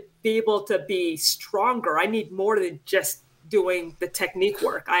 I want to be able to be stronger. I need more than just doing the technique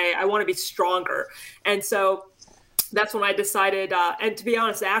work. I want to be stronger. And so that's when I decided, and to be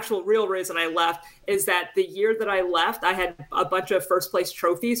honest, the actual real reason I left is that the year that I left, I had a bunch of first place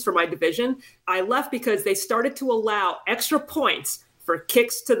trophies for my division. I left because they started to allow extra points for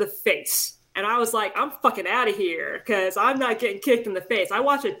kicks to the face. And I was like, I'm fucking out of here because I'm not getting kicked in the face. I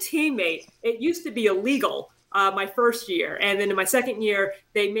watched a teammate. It used to be illegal my first year. And then in my second year,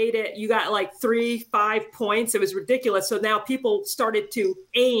 they made it, you got like 3-5 points. It was ridiculous. So now people started to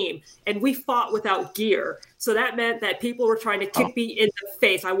aim and we fought without gear. So that meant that people were trying to kick me in the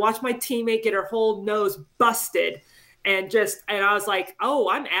face. I watched my teammate get her whole nose busted and I was like, oh,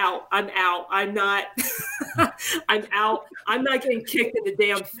 I'm out. I'm not, I'm out. I'm not getting kicked in the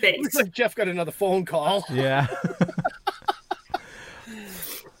damn face. Looks like Jeff got another phone call. Yeah.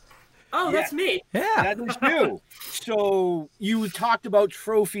 Oh, yeah. That's me. Yeah. That was you. So you talked about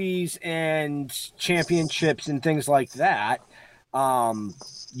trophies and championships and things like that.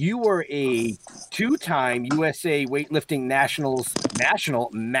 You were a 2-time USA weightlifting national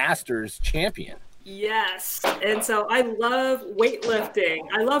masters champion. Yes. And so I love weightlifting.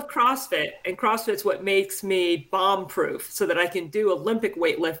 I love CrossFit, and CrossFit's what makes me bomb proof so that I can do Olympic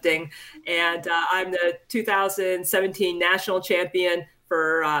weightlifting. And I'm the 2017 national champion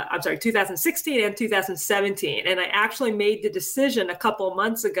for 2016 and 2017. And I actually made the decision a couple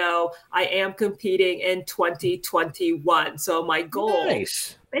months ago. I am competing in 2021. So my goal,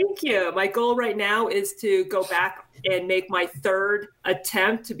 nice. Thank you. My goal right now is to go back and make my third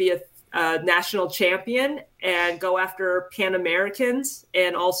attempt to be a national champion and go after Pan Americans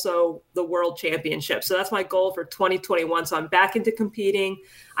and also the World Championship. So that's my goal for 2021. So I'm back into competing.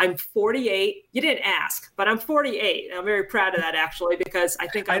 I'm 48. You didn't ask, but I'm 48. I'm very proud of that actually, because I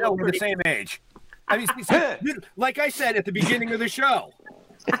think I know we're the same age. I mean, like I said at the beginning of the show,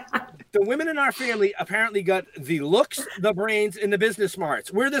 the women in our family apparently got the looks, the brains, and the business smarts.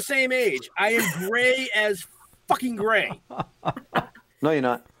 We're the same age. I am gray as fucking gray. No, you're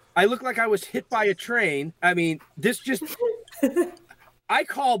not. I look like I was hit by a train. I mean, this just... I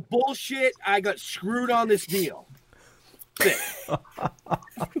call bullshit. I got screwed on this deal.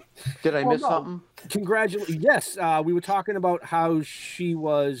 Did I miss something? Congratulations. Yes, we were talking about how she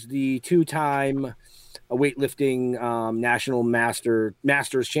was the 2-time weightlifting national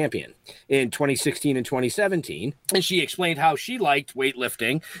masters champion in 2016 and 2017. And she explained how she liked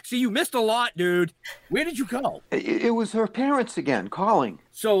weightlifting. See, you missed a lot, dude. Where did you go? It was her parents again calling.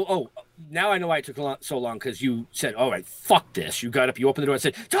 So, now I know why it took so long, because you said, all right, fuck this. You got up, you opened the door and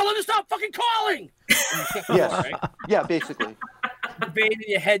said, tell them to stop fucking calling. Yes. Right? Yeah, basically. The vein in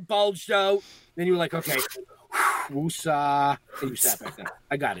your head bulged out. Then you were like, okay, woosah. And you sat back down.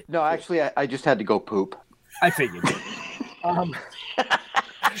 I got it. No, actually, I just had to go poop. I figured. I'm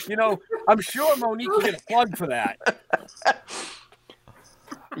sure Monique will get a plug for that.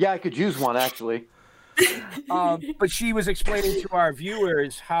 Yeah, I could use one, actually. But she was explaining to our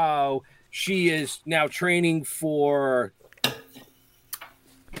viewers how she is now training for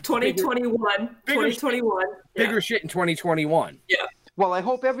 2021. Bigger shit in 2021. Yeah. Well, I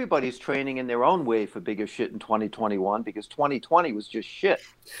hope everybody's training in their own way for bigger shit in 2021, because 2020 was just shit.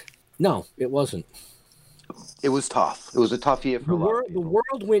 No, it wasn't. It was tough. It was a tough year for a lot of people. The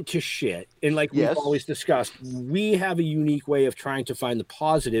world went to shit. And like we've always discussed, we have a unique way of trying to find the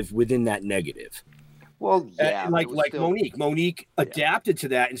positive within that negative. Well, yeah. Like Monique. Monique adapted to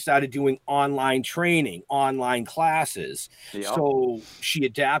that and started doing online training, online classes. Yeah. So she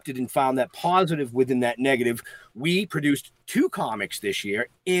adapted and found that positive within that negative. We produced 2 comics this year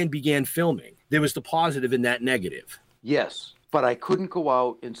and began filming. There was the positive in that negative. Yes, but I couldn't go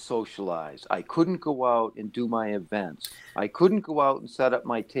out and socialize. I couldn't go out and do my events. I couldn't go out and set up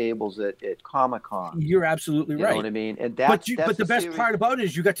my tables at Comic-Con. You're absolutely right. You know what I mean? And but the best part about it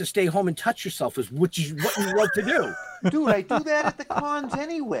is you got to stay home and touch yourself, which is what you love to do. Dude, I do that at the cons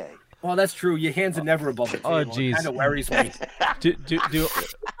anyway. Well, that's true. Your hands are never above the table. Oh, geez. It kind of worries me.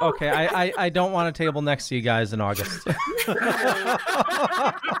 Okay, I don't want a table next to you guys in August. And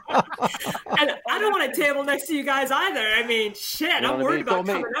I don't want a table next to you guys either. I mean, shit, I'm worried about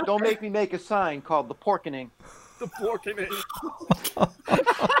coming up. Don't make me make a sign called the Porkening. The Porkening.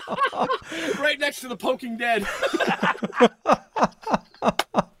 Right next to the Poking Dead.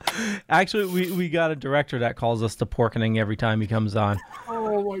 Actually, we got a director that calls us the Porkening every time he comes on.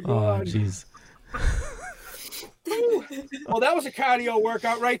 Oh, my God. Oh, jeez. Well, that was a cardio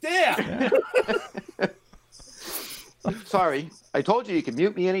workout right there. Sorry. I told you can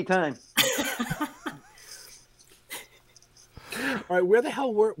mute me anytime. All right, where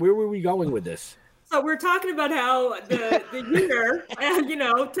were we going with this? So we're talking about how the year,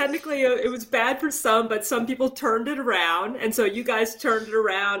 technically it was bad for some, but some people turned it around. And so you guys turned it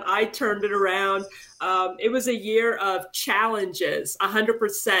around. I turned it around. It was a year of challenges,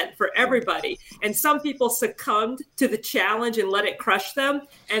 100% for everybody. And some people succumbed to the challenge and let it crush them.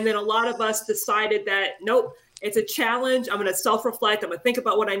 And then a lot of us decided that, nope, it's a challenge. I'm going to self-reflect. I'm going to think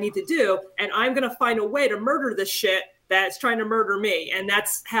about what I need to do. And I'm going to find a way to murder this shit that's trying to murder me. And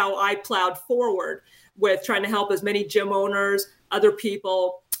that's how I plowed forward with trying to help as many gym owners, other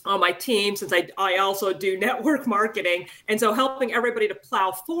people on my team, since I also do network marketing. And so helping everybody to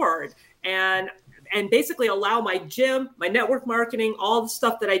plow forward and basically allow my gym, my network marketing, all the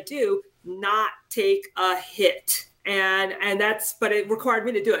stuff that I do, not take a hit. But it required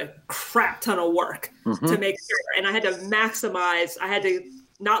me to do a crap ton of work to make sure. And I had to maximize, I had to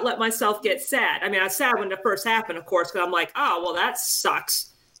not let myself get sad. I mean, I was sad when it first happened, of course, because I'm like, oh, well, that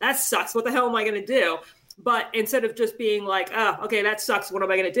sucks. That sucks. What the hell am I going to do? But instead of just being like, oh, okay, that sucks. What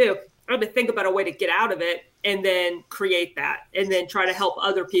am I going to do? I had to think about a way to get out of it and then create that and then try to help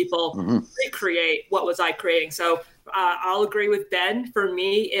other people recreate what was I creating. So I'll agree with Ben. For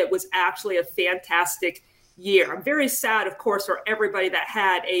me, it was actually a fantastic year. I'm very sad, of course, for everybody that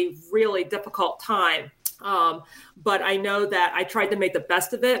had a really difficult time. But I know that I tried to make the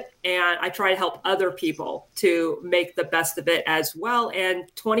best of it, and I try to help other people to make the best of it as well. And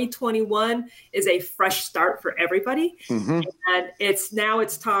 2021 is a fresh start for everybody. And it's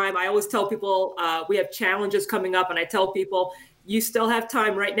time. I always tell people we have challenges coming up, and I tell people you still have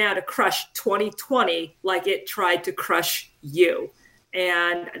time right now to crush 2020 like it tried to crush you.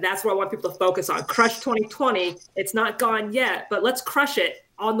 And that's what I want people to focus on. Crush 2020. It's not gone yet, but let's crush it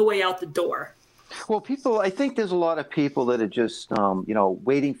on the way out the door. Well, I think there's a lot of people that are just,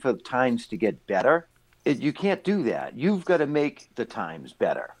 waiting for the times to get better. You can't do that. You've got to make the times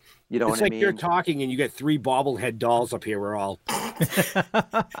better. You know what I mean? It's like you're talking and you got 3 bobblehead dolls up here. We're all.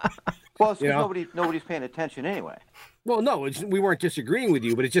 Well, it's nobody's paying attention anyway. Well, no, we weren't disagreeing with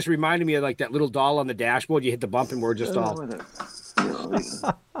you, but it just reminded me of like that little doll on the dashboard. You hit the bump and we're just all.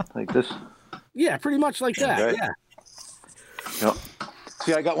 Like this? Yeah, pretty much like that. Right? Yeah. Yep.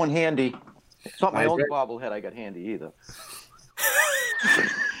 See, I got one handy. It's not my own bobblehead I got handy either.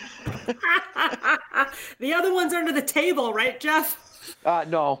 The other one's under the table, right, Jeff?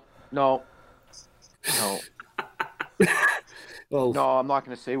 No. Well, no, I'm not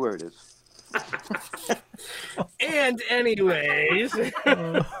going to say where it is. And anyways,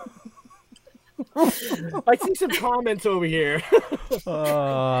 I see some comments over here.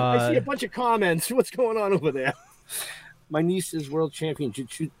 I see a bunch of comments. What's going on over there? My niece is world champion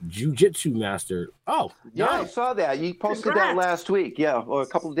jiu-jitsu master. Oh, yeah, nice. I saw that. You posted that last week. Yeah, or a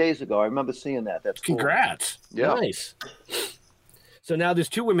couple of days ago. I remember seeing that. That's cool. Congrats. Yeah. Nice. So now there's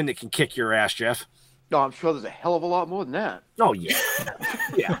 2 women that can kick your ass, Jeff. No, I'm sure there's a hell of a lot more than that. Oh, yeah.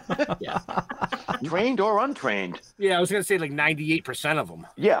 Yeah. Trained or untrained. Yeah, I was going to say like 98% of them.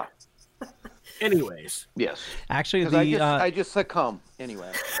 Yeah. Anyways. Yes. Actually, I just succumb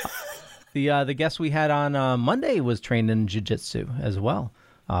anyway. The guest we had on Monday was trained in jiu-jitsu as well.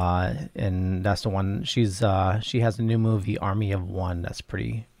 And that's the one she has a new movie, Army of One. That's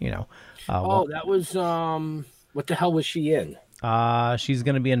pretty, that was what the hell was she in? She's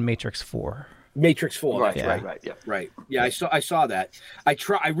going to be in Matrix 4. Matrix 4. Right, yeah. Right. Yeah, I saw that. I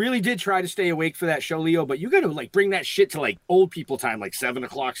really did try to stay awake for that show, Leo, but you got to like bring that shit to like old people time, like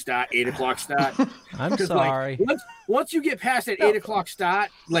 7:00 start, 8:00 start. I'm sorry. Like, once you get past that 8:00 start,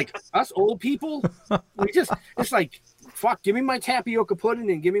 like us old people, it's like, fuck, give me my tapioca pudding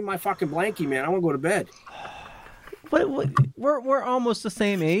and give me my fucking blankie, man. I want to go to bed. But we're almost the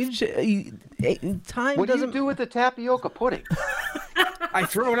same age. Time. What do you do with the tapioca pudding? I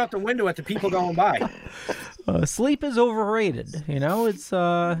throw it out the window at the people going by. Sleep is overrated. It's.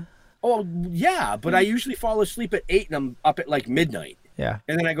 Oh yeah, but I usually fall asleep at 8 and I'm up at like midnight. Yeah.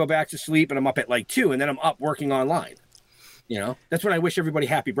 And then I go back to sleep and I'm up at like 2 and then I'm up working online. You know, that's when I wish everybody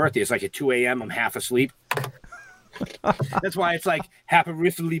happy birthday. It's like at 2 a.m. I'm half asleep. That's why it's like happy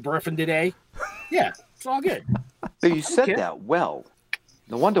birthday today. Yeah, it's all good. But you said that well.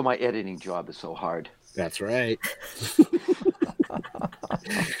 No wonder my editing job is so hard. That's right.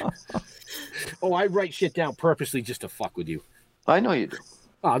 Oh, I write shit down purposely just to fuck with you. I know you do.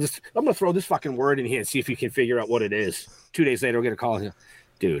 I'm gonna throw this fucking word in here and see if you can figure out what it is. 2 days later, I'll get a call.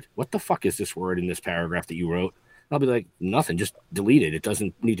 Dude, what the fuck is this word in this paragraph that you wrote? I'll be like, nothing. Just delete it. It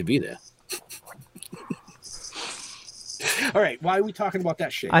doesn't need to be there. All right. Why are we talking about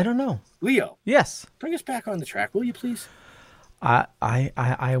that shit? I don't know. Leo. Yes. Bring us back on the track, will you, please? I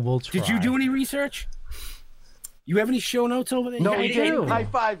will try. Did you do any research? You have any show notes over there? No, we do. High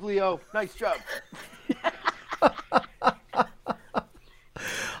five, Leo. Nice job.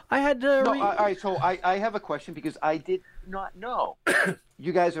 I had to. No, all right. So I have a question because I did not know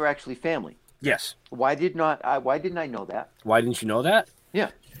you guys are actually family. Yes. Why didn't I know that? Why didn't you know that? Yeah.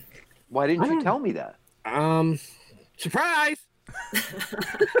 Why didn't you tell me that? Surprise.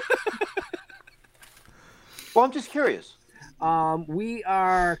 Well, I'm just curious. We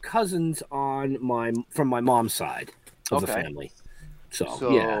are cousins from my mom's side of the family.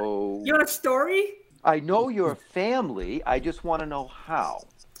 So yeah. You want a story? I know your family. I just want to know how.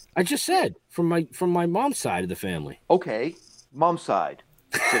 I just said from my mom's side of the family. Okay, mom's side,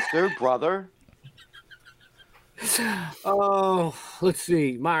 sister, brother. Oh, let's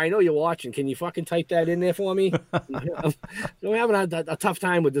see. Ma, I know you're watching. Can you fucking type that in there for me? We're having a tough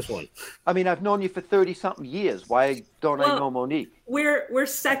time with this one. I mean, I've known you for 30-something years. Why don't I know Monique? We're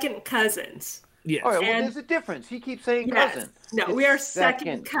second cousins. Yes. All right, well, there's a difference. He keeps saying cousin. No, we are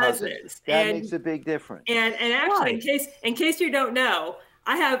second cousins. That makes a big difference. And actually, in case you don't know,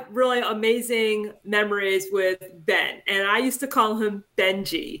 I have really amazing memories with Ben, and I used to call him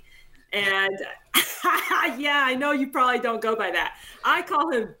Benji. And yeah, I know you probably don't go by that. I call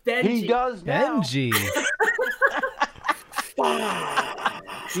him Benji. He does now. Benji.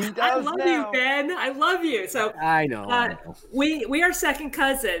 He does I love now. you, Ben. I love you. So I know. We are second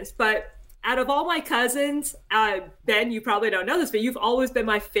cousins, but out of all my cousins, Ben, you probably don't know this, but you've always been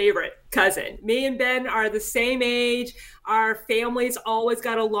my favorite cousin. Me and Ben are the same age. Our families always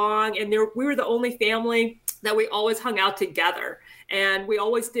got along, and we were the only family that we always hung out together. And we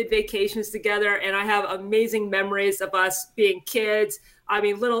always did vacations together. And I have amazing memories of us being kids.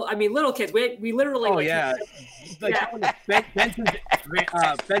 Little kids. We literally. Oh yeah, like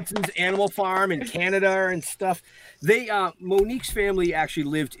Benson's Animal Farm in Canada and stuff. Monique's family actually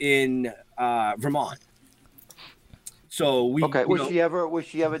lived in Vermont. So we. Okay. Was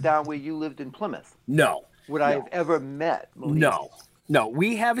she ever down where you lived in Plymouth? No. Would I have ever met Monique? No.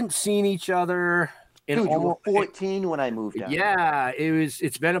 We haven't seen each other. Dude, you were 14 when I moved down. Yeah,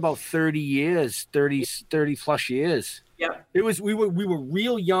 it's been about 30 years, 30 plus years. Yeah. We were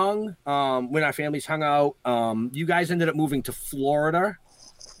real young when our families hung out. You guys ended up moving to Florida.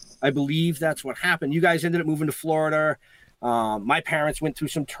 I believe that's what happened. You guys ended up moving to Florida. My parents went through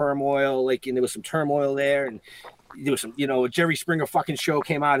some turmoil, and there was some turmoil there, and there was some, a Jerry Springer fucking show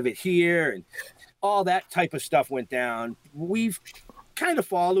came out of it here, and all that type of stuff went down. We've kind of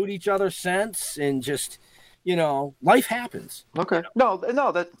followed each other since, and just life happens. Okay. No,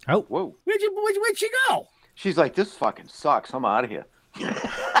 that. Oh, whoa. Where'd she go? She's like, this fucking sucks. I'm out of here.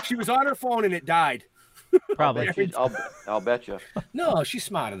 She was on her phone and it died. Probably. I'll bet you. No, she's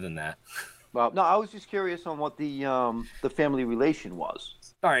smarter than that. Well, no, I was just curious on what the family relation was.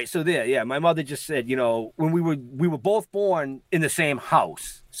 All right, so my mother just said, when we were both born in the same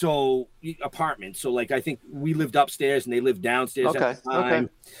house, so apartment. So I think we lived upstairs and they lived downstairs at the time.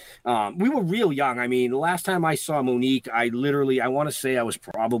 Okay. We were real young. I mean, the last time I saw Monique, I want to say I was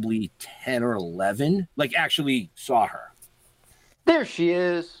probably 10 or 11. Actually saw her. There she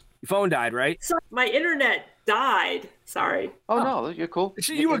is. Your phone died, right? So my internet died. Sorry. Oh no, you're cool.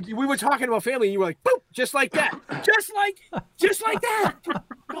 We were talking about family, and you were like, boop, just like that, just like that.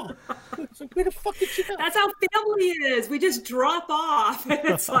 Oh, it's like, where the fuck did you go? That's how family is. We just drop off, and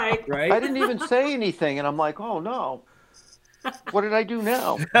it's like, right? I didn't even say anything, and I'm like, oh no, what did I do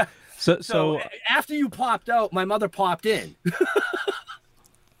now? So after you popped out, my mother popped in.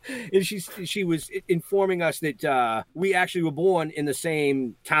 And she was informing us that we actually were born in the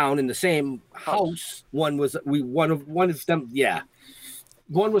same town, in the same house. One of them, yeah.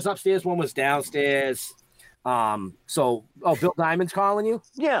 One was upstairs, one was downstairs. Bill Diamond's calling you?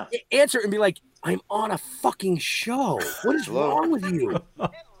 Yeah. Answer and be like, I'm on a fucking show. What is wrong with you?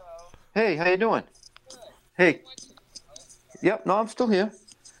 Hey, how you doing? Hey. Yep, no, I'm still here.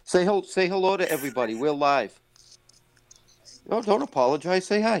 Say hello to everybody. We're live. Oh, don't apologize.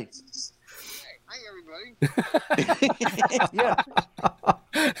 Say hi. Hi, everybody. Yeah.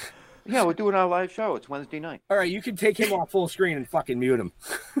 Yeah, we're doing our live show. It's Wednesday night. All right, you can take him off full screen and fucking mute him.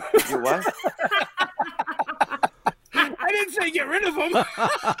 You what? I didn't say get rid of him.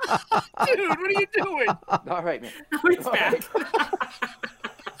 Dude, what are you doing? All right, man. Oh, he's back.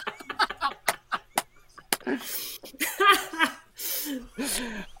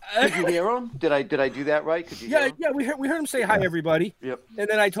 Did you hear him? Did I do that right? Could you hear him? Yeah, we heard him say hi, everybody. Yep. And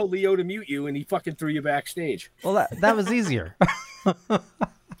then I told Leo to mute you, and he fucking threw you backstage. Well, that was easier.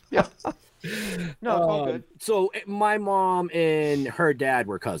 Yeah. No, it's all good. So my mom and her dad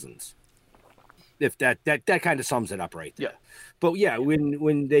were cousins. If that kind of sums it up right there. Yeah. But yeah,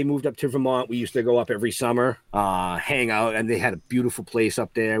 when they moved up to Vermont, we used to go up every summer, hang out, and they had a beautiful place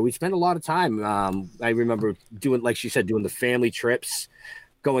up there. We spent a lot of time. I remember doing, like she said, doing the family trips,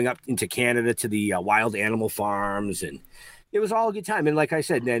 going up into Canada to the wild animal farms, and it was all a good time. And like I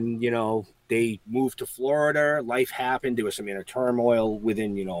said, then, they moved to Florida. Life happened. There was some inner turmoil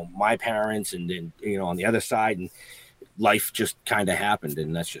within, my parents, and then, on the other side, and life just kind of happened,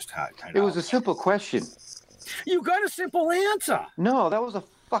 and that's just how it kind of. It was a simple question. You got a simple answer. No, that was a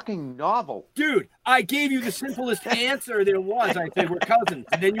fucking novel. Dude, I gave you the simplest answer there was. I said, we're cousins.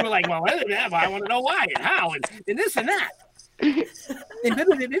 And then you were like, well, I want to know why and how and this and that.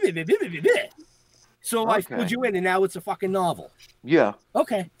 So I put you in, and now it's a fucking novel. Yeah.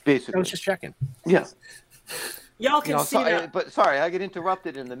 Okay. Basically. I was just checking. Yeah. Y'all can see that. But sorry, I get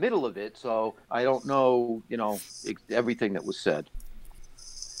interrupted in the middle of it, so I don't know, everything that was said.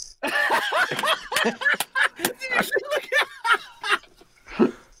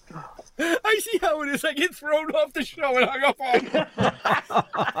 I see how it is. I get thrown off the show and hung up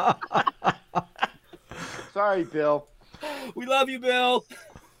on. Sorry, Bill. We love you, Bill.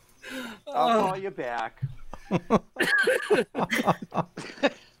 I'll call you back.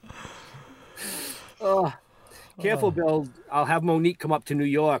 Careful, Bill. I'll have Monique come up to New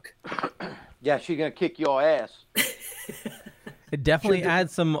York. Yeah, she's gonna kick your ass. It definitely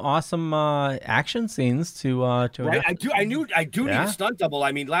adds some awesome action scenes to right? I do need a stunt double.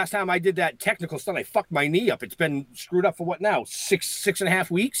 I mean, last time I did that technical stunt, I fucked my knee up. It's been screwed up for what now? 6.5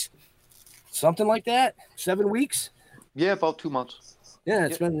 weeks? Something like that? 7 weeks? Yeah, about 2 months. Yeah,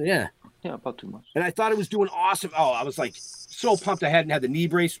 it's been Yeah, about 2 months. And I thought it was doing awesome. Oh, I was like so pumped I hadn't had the knee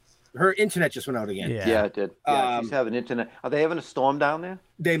brace. Her internet just went out again. Yeah, it did. Yeah, she's having internet. Are they having a storm down there?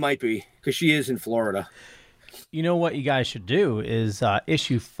 They might be, because she is in Florida. You know what you guys should do is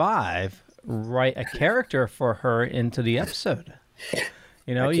issue 5, write a character for her into the episode.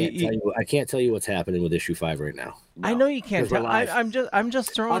 I can't tell you what's happening with issue 5 right now. No, I know you can't tell. I'm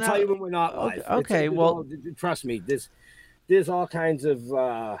just throwing. I'll tell you when we're not live. Okay, well, trust me. There's all kinds of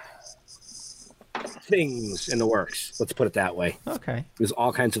things in the works. Let's put it that way. Okay. There's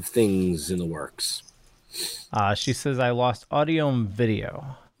all kinds of things in the works. She says I lost audio and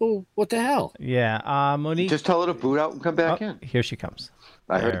video. Oh, what the hell? Yeah, Monique. Just tell her to boot out and come back in. Here she comes.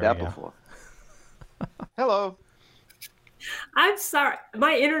 I heard that before. Hello. I'm sorry.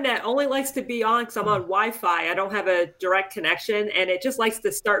 My internet only likes to be on because I'm on Wi-Fi. I don't have a direct connection, and it just likes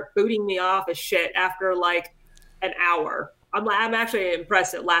to start booting me off of shit after like an hour. I'm actually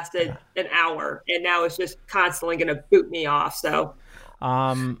impressed it lasted an hour, and now it's just constantly going to boot me off. So,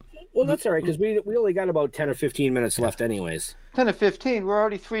 well, that's all right because we only got about 10 or 15 minutes left, anyways. 10 or 15. We're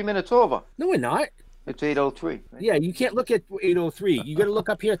already 3 minutes over. No, we're not. It's 8:03. Right? Yeah, you can't look at 8:03. You got to look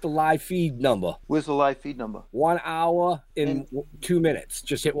up here at the live feed number. Where's the live feed number? 1 hour and 2 minutes.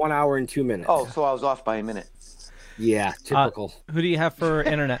 Just hit 1 hour and 2 minutes. Oh, so I was off by a minute. Yeah, typical. Who do you have for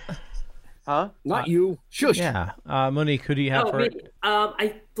internet? Huh? Not you. Shush. Yeah, Monique. Who do you have for? Me.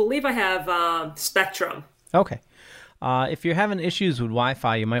 I believe I have Spectrum. Okay. If you're having issues with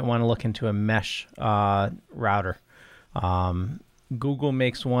Wi-Fi, you might want to look into a mesh router. Google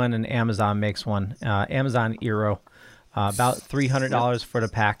makes one and Amazon makes one. Amazon Eero, about $300 for the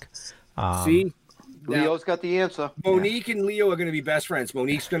pack. See? Leo's got the answer. Monique and Leo are going to be best friends.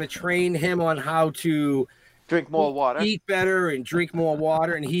 Monique's going to train him on how to drink more water, eat better, and drink more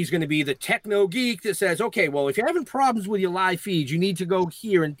water. And he's going to be the techno geek that says, okay, well, if you're having problems with your live feeds, you need to go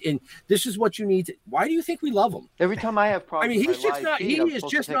here. And this is what you need to. Why do you think we love him? Every time I have problems, I mean, he's just not. He is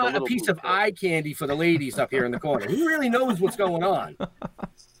just not a piece of eye candy for the ladies up here in the corner. He really knows what's going on.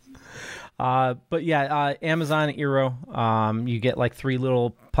 But yeah, Amazon Eero, you get like 3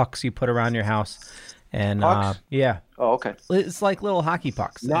 little pucks you put around your house. And yeah. Oh, okay. It's like little hockey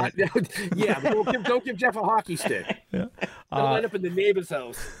pucks. Not, yeah. Don't give Jeff a hockey stick. Yeah. Don't end up in the neighbor's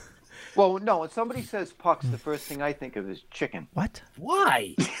house. Well, no. When somebody says pucks, the first thing I think of is chicken. What?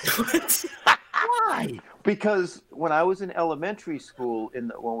 Why? Why? Because when I was in elementary school,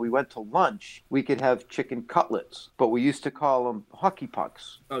 when we went to lunch, we could have chicken cutlets, but we used to call them hockey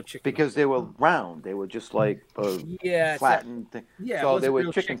pucks. Oh, chicken. Because they were round. They were just like flattened thing. Yeah, so they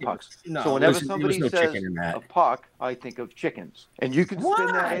were chicken pucks. No, so whenever there somebody was no says chicken in that. a puck, I think of chickens. And you can spin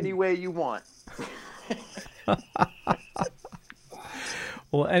that Why? any way you want.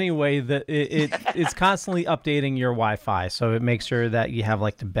 Well, anyway, it's constantly updating your Wi-Fi, so it makes sure that you have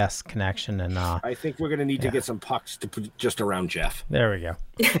like the best connection. And I think we're gonna need to get some pucks to put just around Jeff. There we go.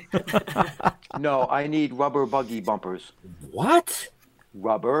 No, I need rubber buggy bumpers. What?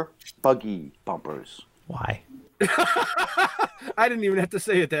 Rubber buggy bumpers. Why? I didn't even have to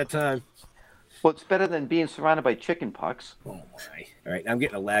say it that time. Well, it's better than being surrounded by chicken pucks. Oh my! All right, I'm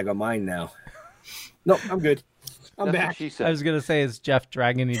getting a lag on mine now. No, I'm good. I'm That's back. what she said. I was gonna say, is Jeff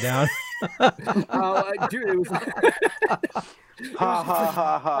dragging you down? Dude, it was.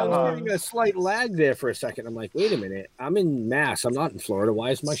 I was getting a slight lag there for a second. I'm like, wait a minute. I'm in Mass. I'm not in Florida.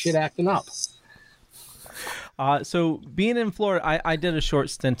 Why is my shit acting up? So being in Florida, I did a short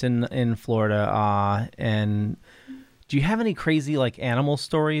stint in Florida. And do you have any crazy like animal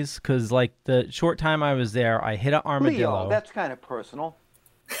stories? Because like the short time I was there, I hit an armadillo. Leo, that's kind of personal.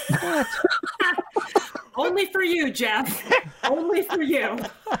 What? Only for you, Jeff. Only for you.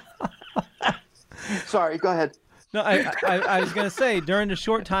 Sorry, go ahead. No, I was going to say, during the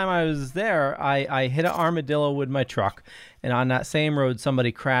short time I was there, I hit an armadillo with my truck. And on that same road,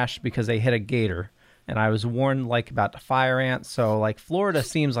 somebody crashed because they hit a gator. And I was warned like about the fire ants. So like Florida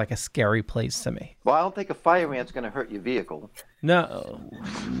seems like a scary place to me. Well, I don't think a fire ant's going to hurt your vehicle. No,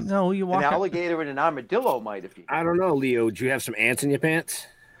 you walk. An alligator and an armadillo might if you. I don't know, Leo. Do you have some ants in your pants?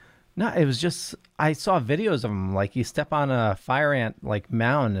 No, it was just I saw videos of them. Like you step on a fire ant like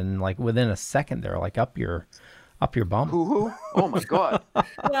mound, and like within a second they're like up your bum. Hoo-hoo. Oh my god.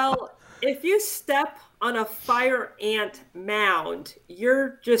 Well, if you step on a fire ant mound,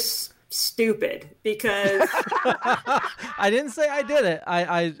 you're just stupid because I didn't say I did it.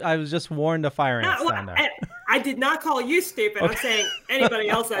 I was just warned of fire ants down there. I did not call you stupid. Okay. I'm saying anybody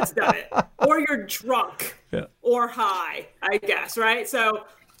else that's done it, or you're drunk, or high, I guess, right? So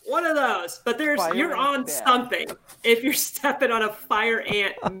one of those. But you're on something if you're stepping on a fire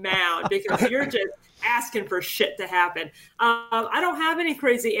ant mound because you're just asking for shit to happen. I don't have any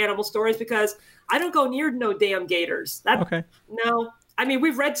crazy animal stories because I don't go near no damn gators. Okay. No. I mean,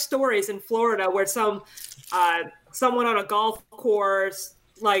 we've read stories in Florida where someone on a golf course,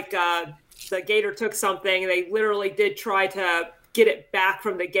 like the gator took something, and they literally did try to get it back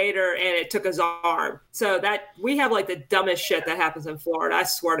from the gator, and it took his arm. So that we have like the dumbest shit that happens in Florida. I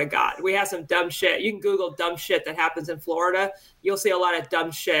swear to God, we have some dumb shit. You can Google dumb shit that happens in Florida. You'll see a lot of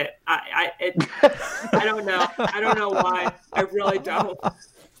dumb shit. I don't know. I don't know why. I really don't.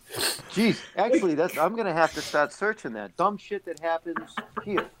 Jeez, actually, I'm gonna have to start searching that dumb shit that happens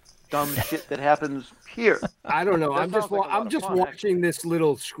here. Dumb shit that happens here. I don't know. I'm just watching this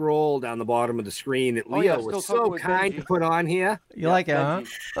little scroll down the bottom of the screen that Leo was so kind to put on here. You like it, huh?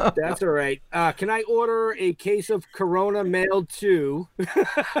 That's all right. Can I order a case of Corona mailed to?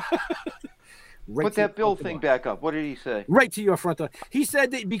 Put that bill thing back up. What did he say? Right to your front door. He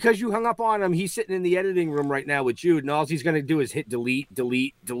said that because you hung up on him, he's sitting in the editing room right now with Jude, and all he's going to do is hit delete,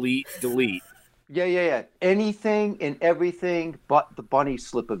 delete, delete, delete. Yeah. Anything and everything but the bunny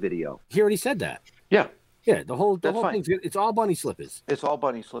slipper video. He already said that. Yeah. Yeah, the whole thing's good. It's all bunny slippers. It's all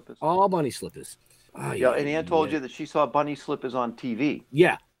bunny slippers. All bunny slippers. Oh, yeah, and Ann told you that she saw bunny slippers on TV.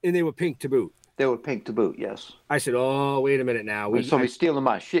 Yeah, and they were pink to boot. They were pink to boot, yes. I said, oh, wait a minute now. Somebody's stealing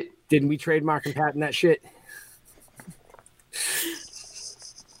my shit. Didn't we trademark and patent that shit?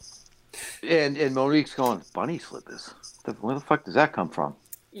 And Monique's going, bunny slippers? Where the fuck does that come from?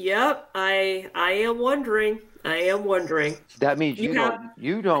 Yep, I am wondering. That means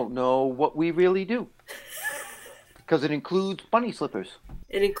you don't know what we really do. Because it includes bunny slippers.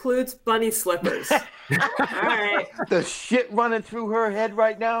 It includes bunny slippers. All right. The shit running through her head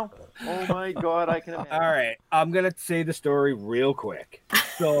right now. Oh my God, I can imagine. All right, I'm going to say the story real quick.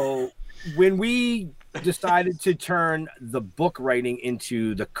 So when we decided to turn the book writing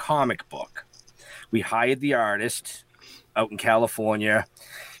into the comic book, we hired the artist out in California.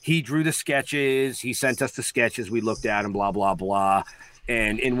 He drew the sketches. He sent us the sketches. We looked at them, blah, blah, blah.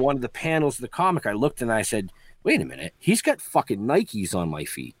 And in one of the panels of the comic, I looked and I said, wait a minute. He's got fucking Nikes on my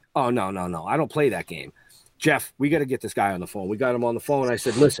feet. Oh, no. I don't play that game. Jeff, we got to get this guy on the phone. We got him on the phone. I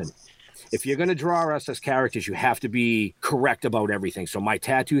said, listen, if you're going to draw us as characters, you have to be correct about everything. So my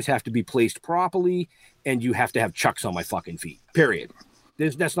tattoos have to be placed properly, and you have to have chucks on my fucking feet, period.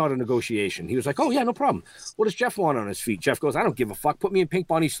 That's not a negotiation. He was like, oh, yeah, no problem. What does Jeff want on his feet? Jeff goes, I don't give a fuck. Put me in pink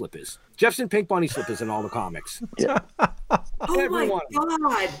bunny slippers. Jeff's in pink bunny slippers in all the comics. Yeah. Oh, my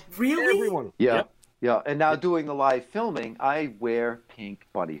God. Really? Everyone. Yeah. Yep. Yeah. And now doing the live filming, I wear pink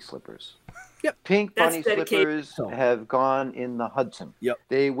bunny slippers. Yep. Pink That's bunny dedicated. slippers have gone in the Hudson. Yep.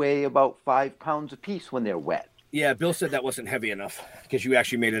 They weigh about 5 pounds apiece when they're wet. Yeah, Bill said that wasn't heavy enough because you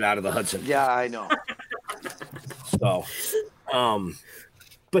actually made it out of the Hudson. Yeah, I know. So,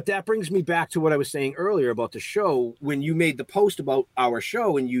 but that brings me back to what I was saying earlier about the show. When you made the post about our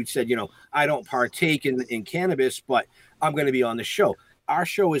show and you said, I don't partake in cannabis, but I'm going to be on the show. Our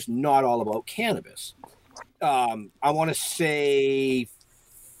show is not all about cannabis. I want to say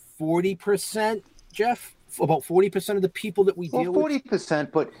 40%, Jeff, about 40% of the people that we deal with.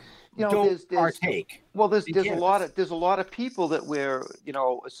 40%, but don't there's partake. Well, there's a lot of people that we're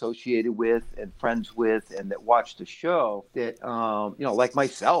associated with and friends with and that watch the show that like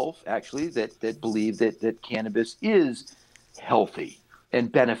myself actually that believe that cannabis is healthy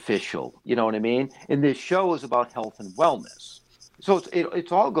and beneficial. You know what I mean? And this show is about health and wellness. So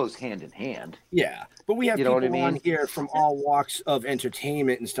it all goes hand in hand. Yeah, but we have people on here from all walks of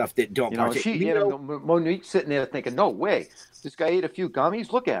entertainment and stuff that don't partake. Monique's sitting there thinking, no way, this guy ate a few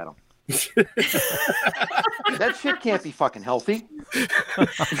gummies. Look at him. That shit can't be fucking healthy.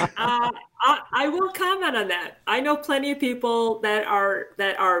 I will comment on that. I know plenty of people that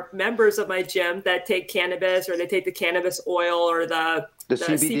are members of my gym that take cannabis or they take the cannabis oil or the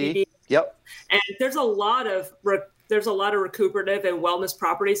CBD. Yep. And there's a lot of recuperative and wellness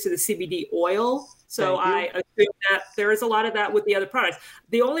properties to the CBD oil. So I assume that there is a lot of that with the other products.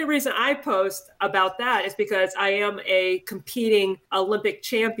 The only reason I post about that is because I am a competing Olympic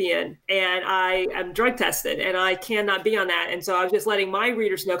champion and I am drug tested and I cannot be on that. And so I was just letting my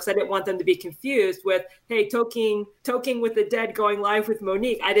readers know because I didn't want them to be confused with, hey, Toking with the Dead going live with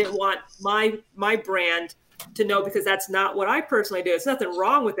Monique. I didn't want my brand to know because that's not what I personally do. It's nothing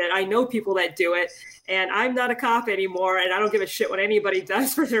wrong with it. I know people that do it. And I'm not a cop anymore, and I don't give a shit what anybody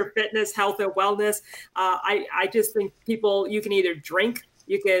does for their fitness, health, and wellness. I just think people, you can either drink,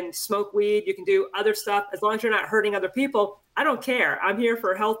 you can smoke weed, you can do other stuff. As long as you're not hurting other people, I don't care. I'm here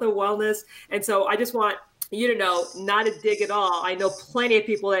for health and wellness. And so I just want you to know, not a dig at all. I know plenty of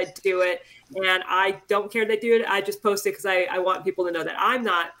people that do it, and I don't care that do it. I just post it because I want people to know that I'm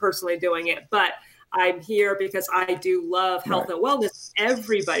not personally doing it. But I'm here because I do love health and wellness.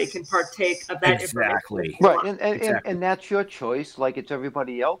 Everybody can partake of that information. Right. And that's your choice, like it's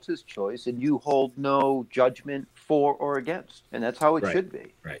everybody else's choice, and you hold no judgment for or against. And that's how it should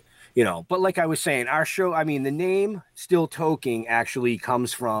be. Right. But like I was saying, our show, the name Still Toking actually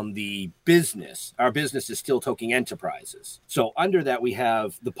comes from the business. Our business is Still Toking Enterprises. So under that, we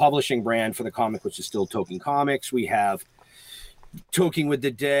have the publishing brand for the comic, which is Still Toking Comics. We have Toking with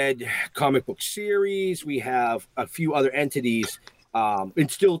the Dead comic book series. We have a few other entities, and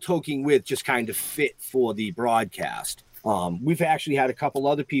Still Toking with just kind of fit for the broadcast. We've actually had a couple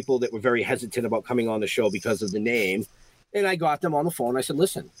other people that were very hesitant about coming on the show because of the name. And I got them on the phone. I said,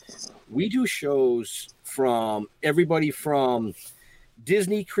 listen, we do shows from everybody from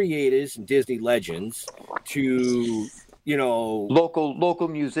Disney creators and Disney legends to local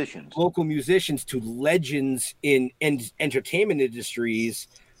musicians to legends in entertainment industries,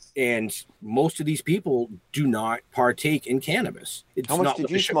 and most of these people do not partake in cannabis. How much did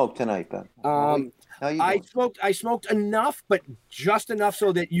you smoke tonight, Ben? I smoked enough, but just enough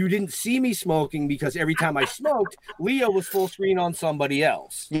so that you didn't see me smoking, because every time I smoked, Leo was full screen on somebody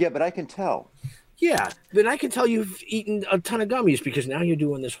else. Yeah, but I can tell. Yeah, then I can tell you've eaten a ton of gummies, because now you're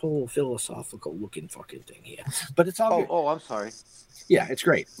doing this whole philosophical looking fucking thing here. But it's all good. Oh, I'm sorry. Yeah, it's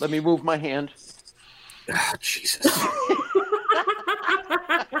great. Let me move my hand. Oh, Jesus.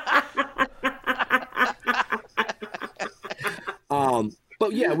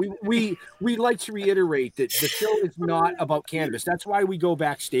 But yeah, we like to reiterate that the show is not about cannabis. That's why we go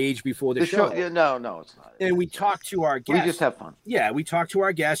backstage before the show. No, it's not. And we talk to our guests. We just have fun. Yeah, we talk to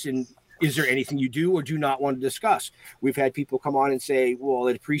our guests, and is there anything you do or do not want to discuss? We've had people come on and say, well,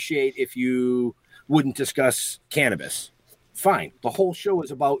 I'd appreciate if you wouldn't discuss cannabis. Fine. The whole show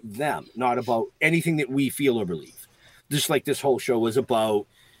is about them, not about anything that we feel or believe. Just like this whole show is about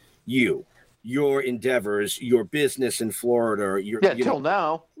you, your endeavors, your business in Florida. Till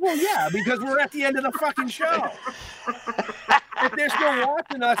now. Well, yeah, because we're at the end of the fucking show. If they're still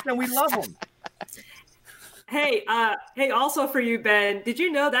watching us, then we love them. Hey, also for you, Ben, did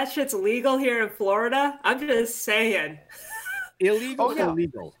you know that shit's legal here in Florida? I'm just saying. Illegal or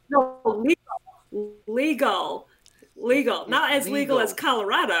legal? No, legal. Legal. Not as legal as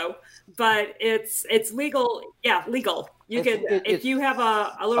Colorado, but it's legal. Yeah, legal. You can, if you have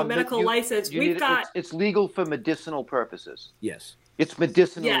a little medical license, it's legal for medicinal purposes. Yes. It's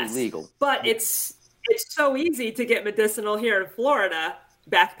medicinally legal. But it's so easy to get medicinal here in Florida,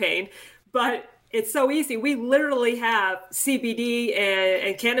 back pain, but it's so easy. We literally have CBD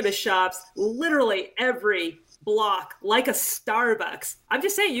and cannabis shops literally every block, like a Starbucks. I'm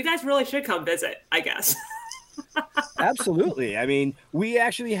just saying, you guys really should come visit, I guess. Absolutely. I mean, we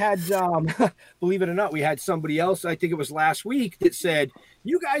actually had, believe it or not, we had somebody else, I think it was last week, that said,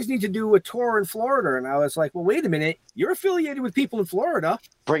 you guys need to do a tour in Florida. And I was like, well, wait a minute. You're affiliated with people in Florida.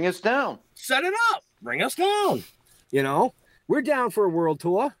 Bring us down. Set it up. Bring us down. You know, we're down for a world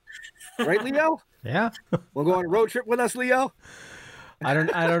tour. Right, Leo? Yeah. We'll go on a road trip with us, Leo? I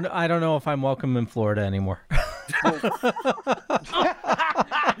don't know if I'm welcome in Florida anymore.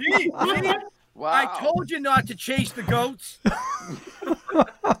 Wow. I told you not to chase the goats.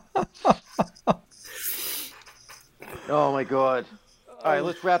 Oh my God! All right,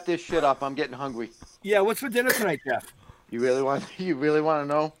 let's wrap this shit up. I'm getting hungry. Yeah, what's for dinner tonight, Jeff? You really want to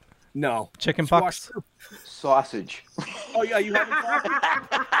know? No. Chicken pox. Sausage. Oh yeah, you having sausage?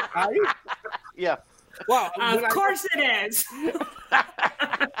 Are you? Yeah. Well, of course it is.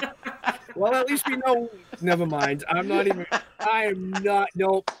 Well, at least we know. Never mind. I am not.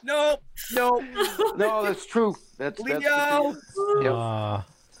 Nope. No, that's true. That's Leo. Yep.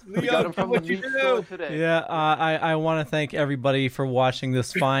 We got him from the meat store today. Yeah, I want to thank everybody for watching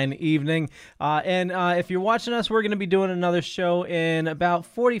this fine evening. And if you're watching us, we're going to be doing another show in about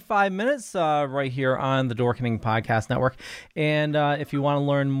 45 minutes right here on the Dorkening Podcast Network. And if you want to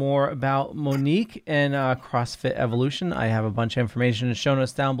learn more about Monique and CrossFit Evolution, I have a bunch of information in the show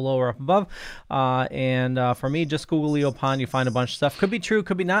notes down below or up above. And for me, just Google Leo Pond. You find a bunch of stuff. Could be true,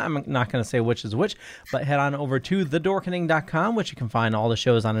 could be not. I'm not going to say which is which, but head on over to thedorkening.com, which you can find all the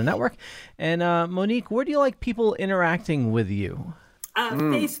shows on the network. And Monique, where do you like people interacting with you?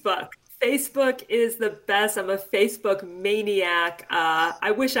 Facebook. Facebook is the best. I'm a Facebook maniac.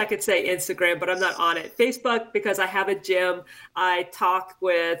 I wish I could say Instagram, but I'm not on it. Facebook, because I have a gym. I talk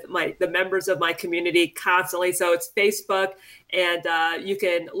with the members of my community constantly. So it's Facebook, and you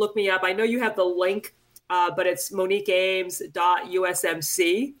can look me up. I know you have the link, but it's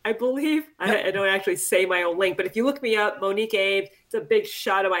MoniqueAmes.usmc, I believe. I don't actually say my own link, but if you look me up, Monique Ames, it's a big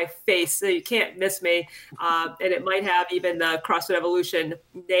shot of my face, so you can't miss me. And it might have even the CrossFit Evolution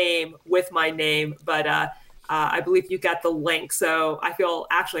name with my name, but I believe you got the link. So I feel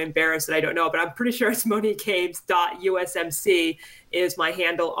actually embarrassed that I don't know, but I'm pretty sure it's MoniqueAmes.usmc is my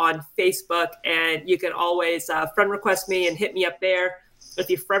handle on Facebook. And you can always friend request me and hit me up there. If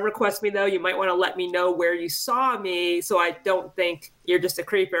you friend request me, though, you might want to let me know where you saw me so I don't think you're just a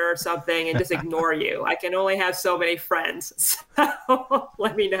creeper or something and just ignore you. I can only have so many friends, so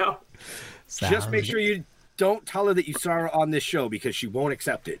let me know. Just make sure you don't tell her that you saw her on this show because she won't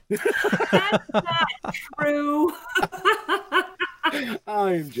accept it. That's not true.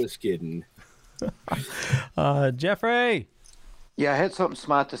 I'm just kidding. Jeffrey. Yeah, I had something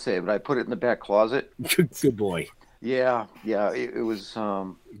smart to say, but I put it in the back closet. Good boy. Yeah, it was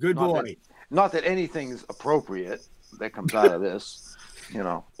good boy. Not that anything's appropriate that comes out of this, you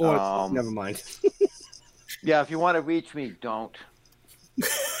know. Never mind. Yeah, if you want to reach me, don't.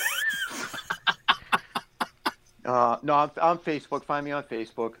 No, I'm Facebook. Find me on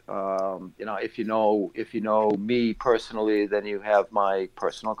Facebook. You know, if you know me personally, then you have my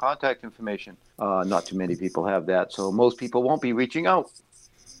personal contact information. Not too many people have that, so most people won't be reaching out.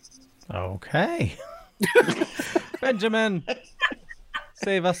 Okay. Benjamin,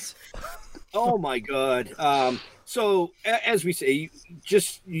 save us. Oh my God. So as we say,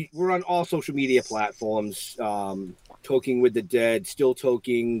 we're on all social media platforms, Toking with the Dead, Still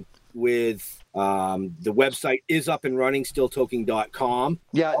Toking with, the website is up and running, stilltoking.com.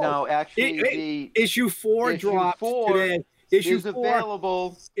 Yeah, no, actually issue 4 dropped today. Issue 4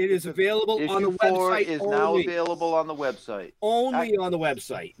 available. It is available on the website. Is now available on the website. Only on the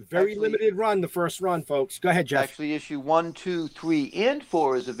website. Very limited run, the first run, folks. Go ahead, Jeff. Actually, issue 1, 2, 3, and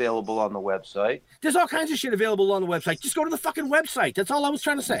 4 is available on the website. There's all kinds of shit available on the website. Just go to the fucking website. That's all I was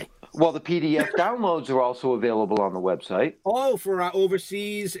trying to say. Well, the PDF downloads are also available on the website. Oh, for our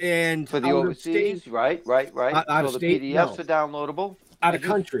overseas and for the overseas, right. Out of the state, PDFs are downloadable. Out of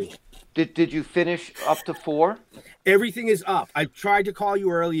country. Did you finish up to 4? Everything is up. I tried to call you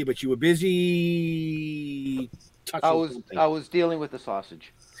earlier, but you were busy. I was dealing with the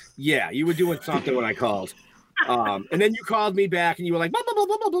sausage. Yeah, you were doing something when I called. And then you called me back and you were like, blah, blah,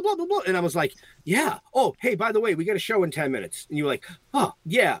 blah, blah, blah, blah, blah, blah. And I was like, yeah. Oh, hey, by the way, we got a show in 10 minutes. And you were like, oh,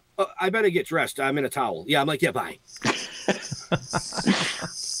 yeah, I better get dressed. I'm in a towel. Yeah, I'm like, yeah, bye.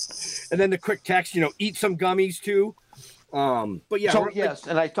 And then the quick text, eat some gummies too. But yeah. So, yes,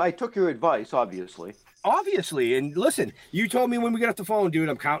 and I took your advice, obviously. Obviously. And listen, you told me when we got off the phone, dude,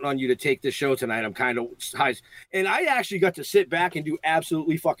 I'm counting on you to take this show tonight. I'm kind of high. And I actually got to sit back and do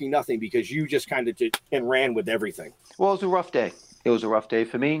absolutely fucking nothing because you just kind of did and ran with everything. Well, it was a rough day. It was a rough day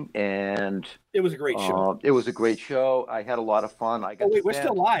for me, and it was a great show. It was a great show. I had a lot of fun. We're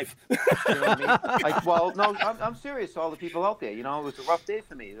still live. You know what I mean? I'm serious. All the people out there, it was a rough day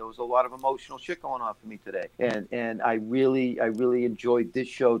for me. There was a lot of emotional shit going on for me today, and I really enjoyed this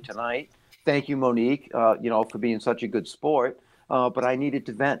show tonight. Thank you, Monique, for being such a good sport. But I needed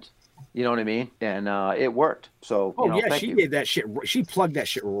to vent. You know what I mean? And it worked. So, she did that shit. She plugged that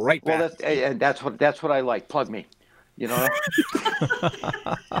shit right back. Well, that's what I like. Plug me.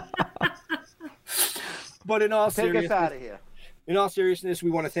 But in all seriousness, take us out of here. In all seriousness,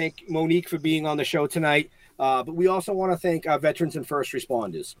 we want to thank Monique for being on the show tonight. But we also want to thank our veterans and first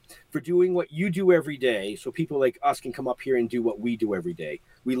responders for doing what you do every day so people like us can come up here and do what we do every day.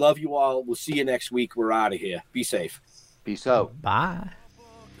 We love you all. We'll see you next week. We're out of here. Be safe. Peace out. Bye.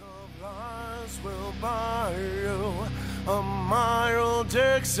 A mild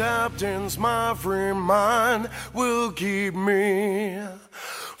acceptance, my free mind will keep me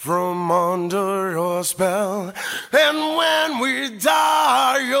from under your spell. And when we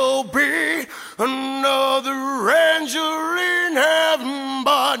die, you'll be another angel in heaven,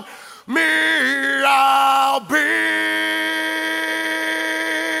 but me, I'll be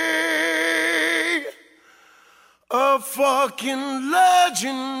a fucking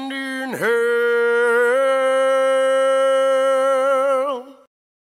legend in hell.